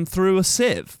passing them through a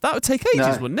sieve, that would take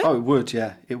ages, wouldn't it? Oh, it would.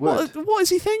 Yeah, it would. What is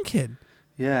he thinking?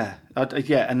 Yeah,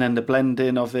 and then the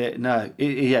blending of it. No,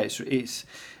 it's.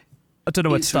 I don't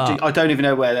know where to start. I don't even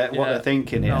know what they're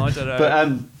thinking here. No, I don't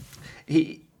know.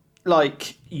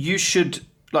 But you should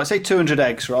say 200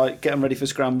 eggs, right? Get them ready for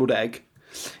scrambled egg.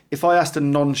 If I asked a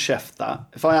non-chef that,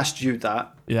 if I asked you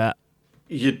that, yeah,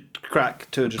 you'd crack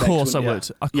 200 eggs. Of course I would.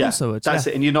 Of course I would. That's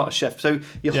it. And you're not a chef, so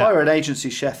you hire an agency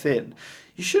chef in.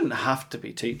 You shouldn't have to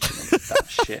be teaching them that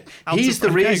shit. He's the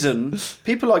reason.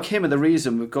 People like him are the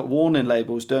reason we've got warning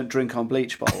labels: "Don't drink on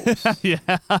bleach bottles." Yeah.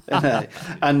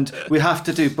 And we have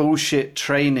to do bullshit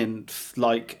training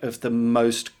of the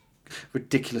most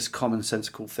ridiculous,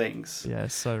 commonsensical things. Yeah,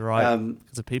 so right.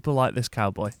 Because of people like this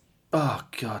cowboy. Oh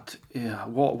God, yeah.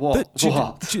 What?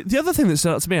 The other thing that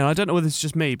stood out to me, and I don't know whether it's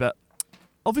just me, but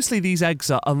obviously these eggs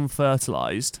are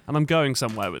unfertilised, and I'm going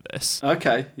somewhere with this.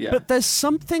 Okay, yeah. But there's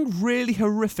something really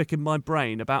horrific in my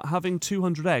brain about having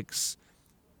 200 eggs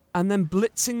and then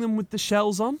blitzing them with the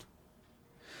shells on.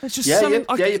 There's just something,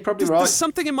 you're probably right. There's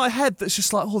something in my head that's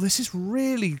just like, oh, this is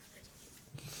really...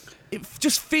 It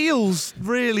just feels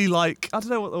really like... I don't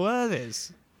know what the word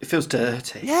is. It feels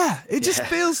dirty. Yeah, it just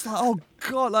feels like, oh,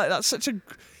 God, like that's such a...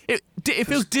 It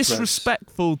feels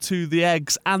disrespectful to the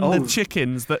eggs and the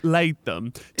chickens that laid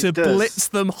them to blitz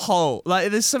them whole. Like,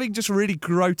 there's something just really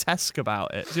grotesque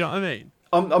about it. Do you know what I mean?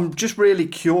 I'm just really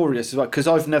curious, because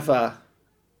I've never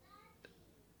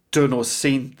done or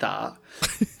seen that.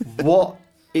 What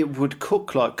it would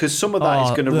cook like, because some of that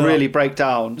is going to really break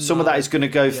down. Some of that is going to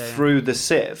go through the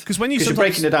sieve. Because you're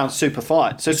breaking it down super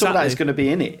fine. So some of that is going to be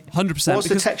in it. 100%. What's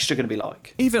the texture going to be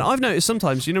like? Even I've noticed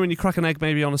sometimes, when you crack an egg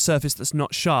maybe on a surface that's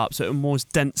not sharp, so it almost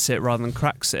dents it rather than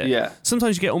cracks it. Yeah.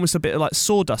 Sometimes you get almost a bit of like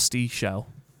sawdusty shell.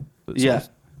 That sort of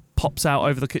pops out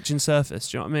over the kitchen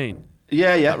surface. Do you know what I mean?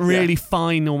 Yeah. That really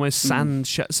fine, almost sand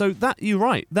shell. So you're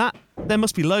right. There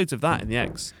must be loads of that in the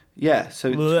eggs. Yeah. So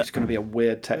it's going to be a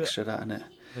weird texture, that, isn't it?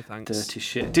 No, thanks. Dirty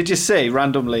shit. Did you see,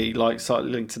 randomly, slightly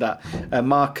linked to that,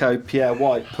 Marco Pierre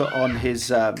White put on his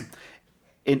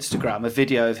Instagram a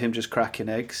video of him just cracking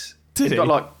eggs? Did he?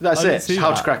 That's it.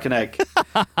 How to crack an egg.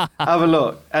 Have a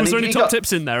look. And was there any top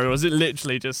tips in there, or was it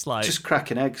literally just like... Just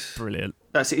cracking eggs. Brilliant.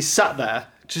 That's it. He sat there,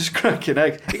 just cracking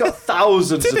eggs. He got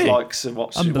thousands of likes and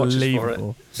watches for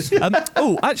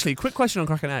it. Actually, quick question on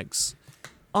cracking eggs.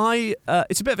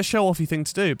 It's a bit of a show-offy thing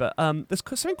to do, but there's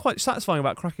something quite satisfying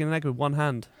about cracking an egg with one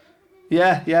hand.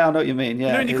 Yeah, I know what you mean.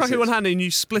 Yeah, when you crack it with one hand and you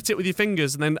split it with your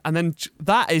fingers, and then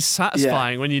that is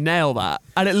satisfying when you nail that,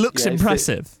 and it looks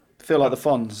impressive. Feel like the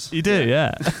Fonz. You do,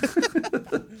 yeah.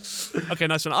 Okay,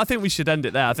 nice one. I think we should end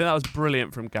it there. I think that was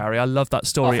brilliant from Gary. I love that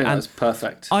story. I think that was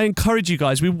perfect. I encourage you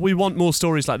guys, we want more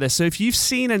stories like this. So if you've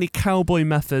seen any cowboy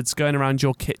methods going around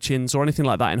your kitchens or anything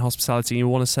like that in hospitality and you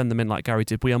want to send them in like Gary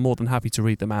did, we are more than happy to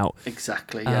read them out.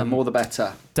 Exactly, yeah, more the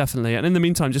better. Definitely. And in the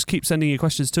meantime, just keep sending your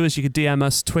questions to us. You could DM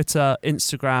us, Twitter,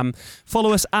 Instagram.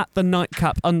 Follow us at the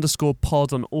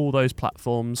Nightcap_pod on all those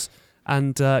platforms.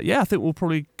 And I think we'll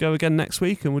probably go again next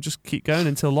week, and we'll just keep going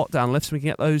until lockdown lifts and we can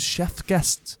get those chef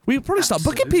guests. We'll probably start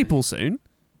booking people soon,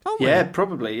 can't we? Yeah,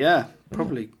 probably,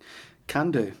 Probably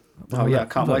can do. I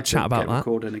can't wait to get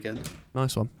recording again.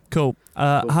 Nice one. Cool.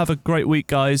 Have a great week,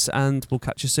 guys, and we'll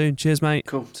catch you soon. Cheers, mate.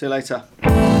 Cool. See you later.